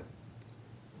all that,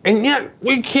 and yet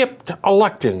we kept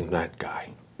electing that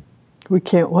guy. We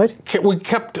can't what? We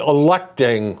kept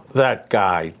electing that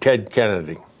guy, Ted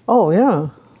Kennedy. Oh,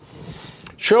 yeah.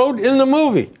 Showed in the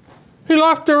movie. He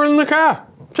left her in the car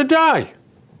to die.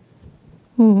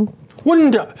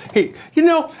 Wouldn't he?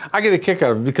 I get a kick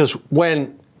out of it because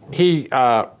when he,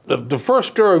 the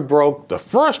first story broke, the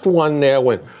first one there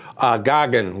when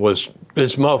Gargan was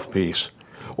his mouthpiece.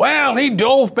 Well, he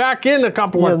dove back in a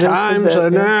couple of times.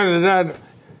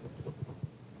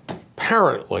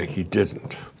 Apparently, he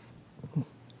didn't.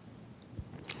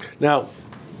 Now,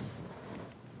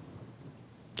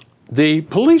 the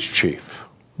police chief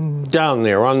down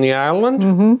there on the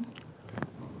island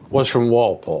was from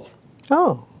Walpole.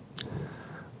 Oh.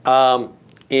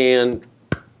 And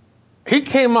he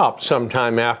came up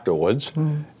sometime afterwards,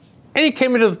 and he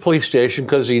came into the police station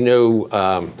because he knew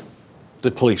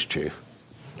the police chief.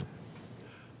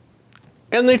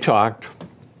 And they talked.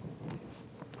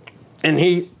 And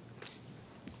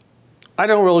I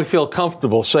don't really feel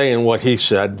comfortable saying what he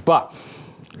said, but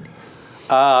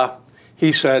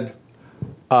he said,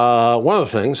 one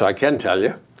of the things I can tell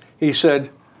you, he said,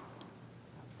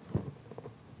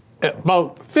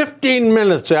 about 15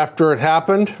 minutes after it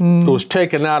happened, it was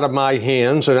taken out of my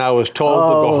hands and I was told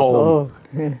to go home.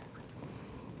 Yeah.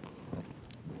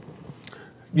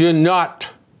 You're not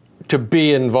to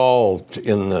be involved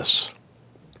in this.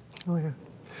 Oh, yeah.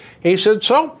 He said,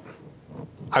 so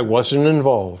I wasn't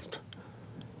involved.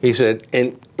 He said,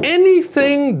 and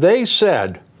anything they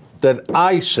said that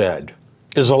I said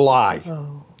is a lie.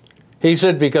 Oh. He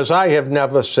said, because I have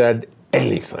never said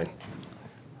anything.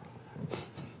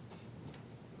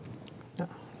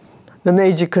 The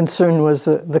major concern was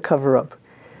the cover-up.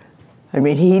 I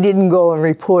mean, he didn't go and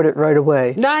report it right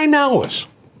away. 9 hours.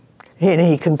 And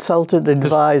he consulted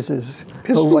advisors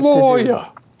His for what to do. lawyer,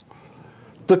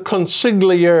 the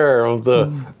consigliere of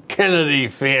the Kennedy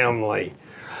family.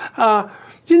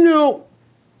 You know,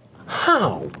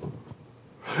 how?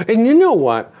 And you know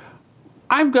what?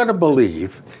 I've got to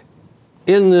believe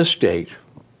in this state,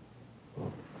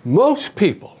 most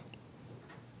people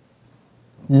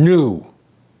knew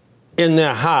in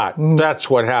their heart that's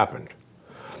what happened.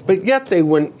 But yet they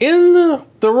went in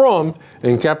the room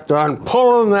and kept on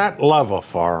pulling that lever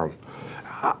for him.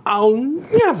 I'll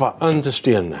never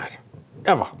understand that,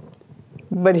 ever.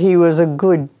 But he was a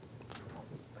good,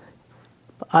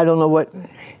 I don't know what,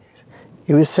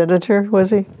 he was senator,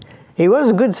 was he? He was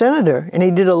a good senator, and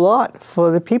he did a lot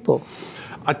for the people.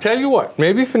 I tell you what,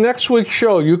 maybe for next week's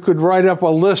show, you could write up a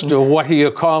list of what he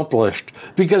accomplished,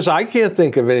 because I can't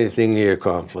think of anything he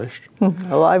accomplished.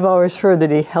 Well, I've always heard that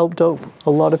he helped out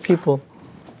a lot of people.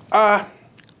 I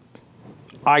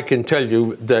can tell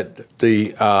you that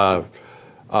the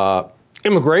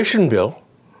immigration bill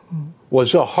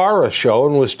was a horror show,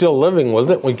 and we're still living with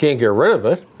it. We can't get rid of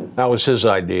it. That was his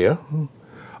idea.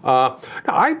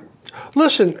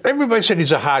 Listen, everybody said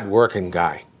he's a hard-working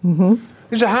guy.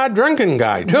 He's a hard-drinking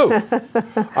guy, too.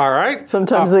 All right?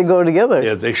 Sometimes they go together.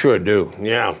 Yeah, they sure do.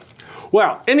 Yeah.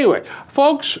 Well, anyway,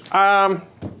 folks, I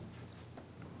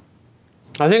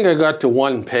think I got to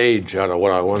one page out of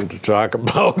what I wanted to talk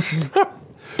about.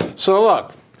 So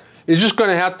look, you're just going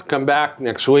to have to come back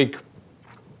next week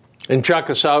and check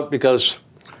us out, because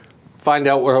find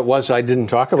out where it was I didn't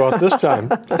talk about this time.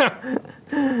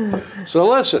 So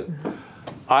listen,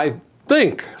 I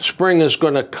think spring is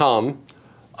going to come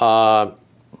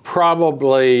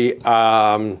probably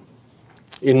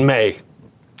in May.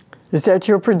 Is that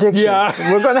your prediction?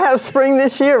 Yeah. We're going to have spring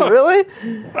this year, really?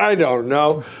 I don't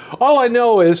know. All I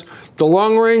know is the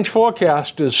long-range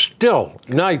forecast is still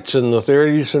nights in the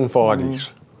 30s and 40s.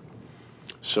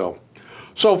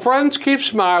 So friends, keep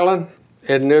smiling,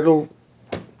 and who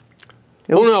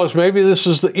knows, maybe this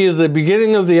is either the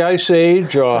beginning of the Ice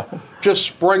Age or just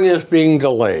spring is being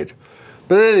delayed.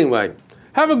 But anyway,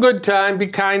 have a good time, be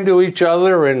kind to each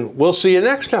other, and we'll see you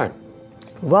next time.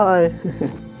 Bye.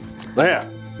 There.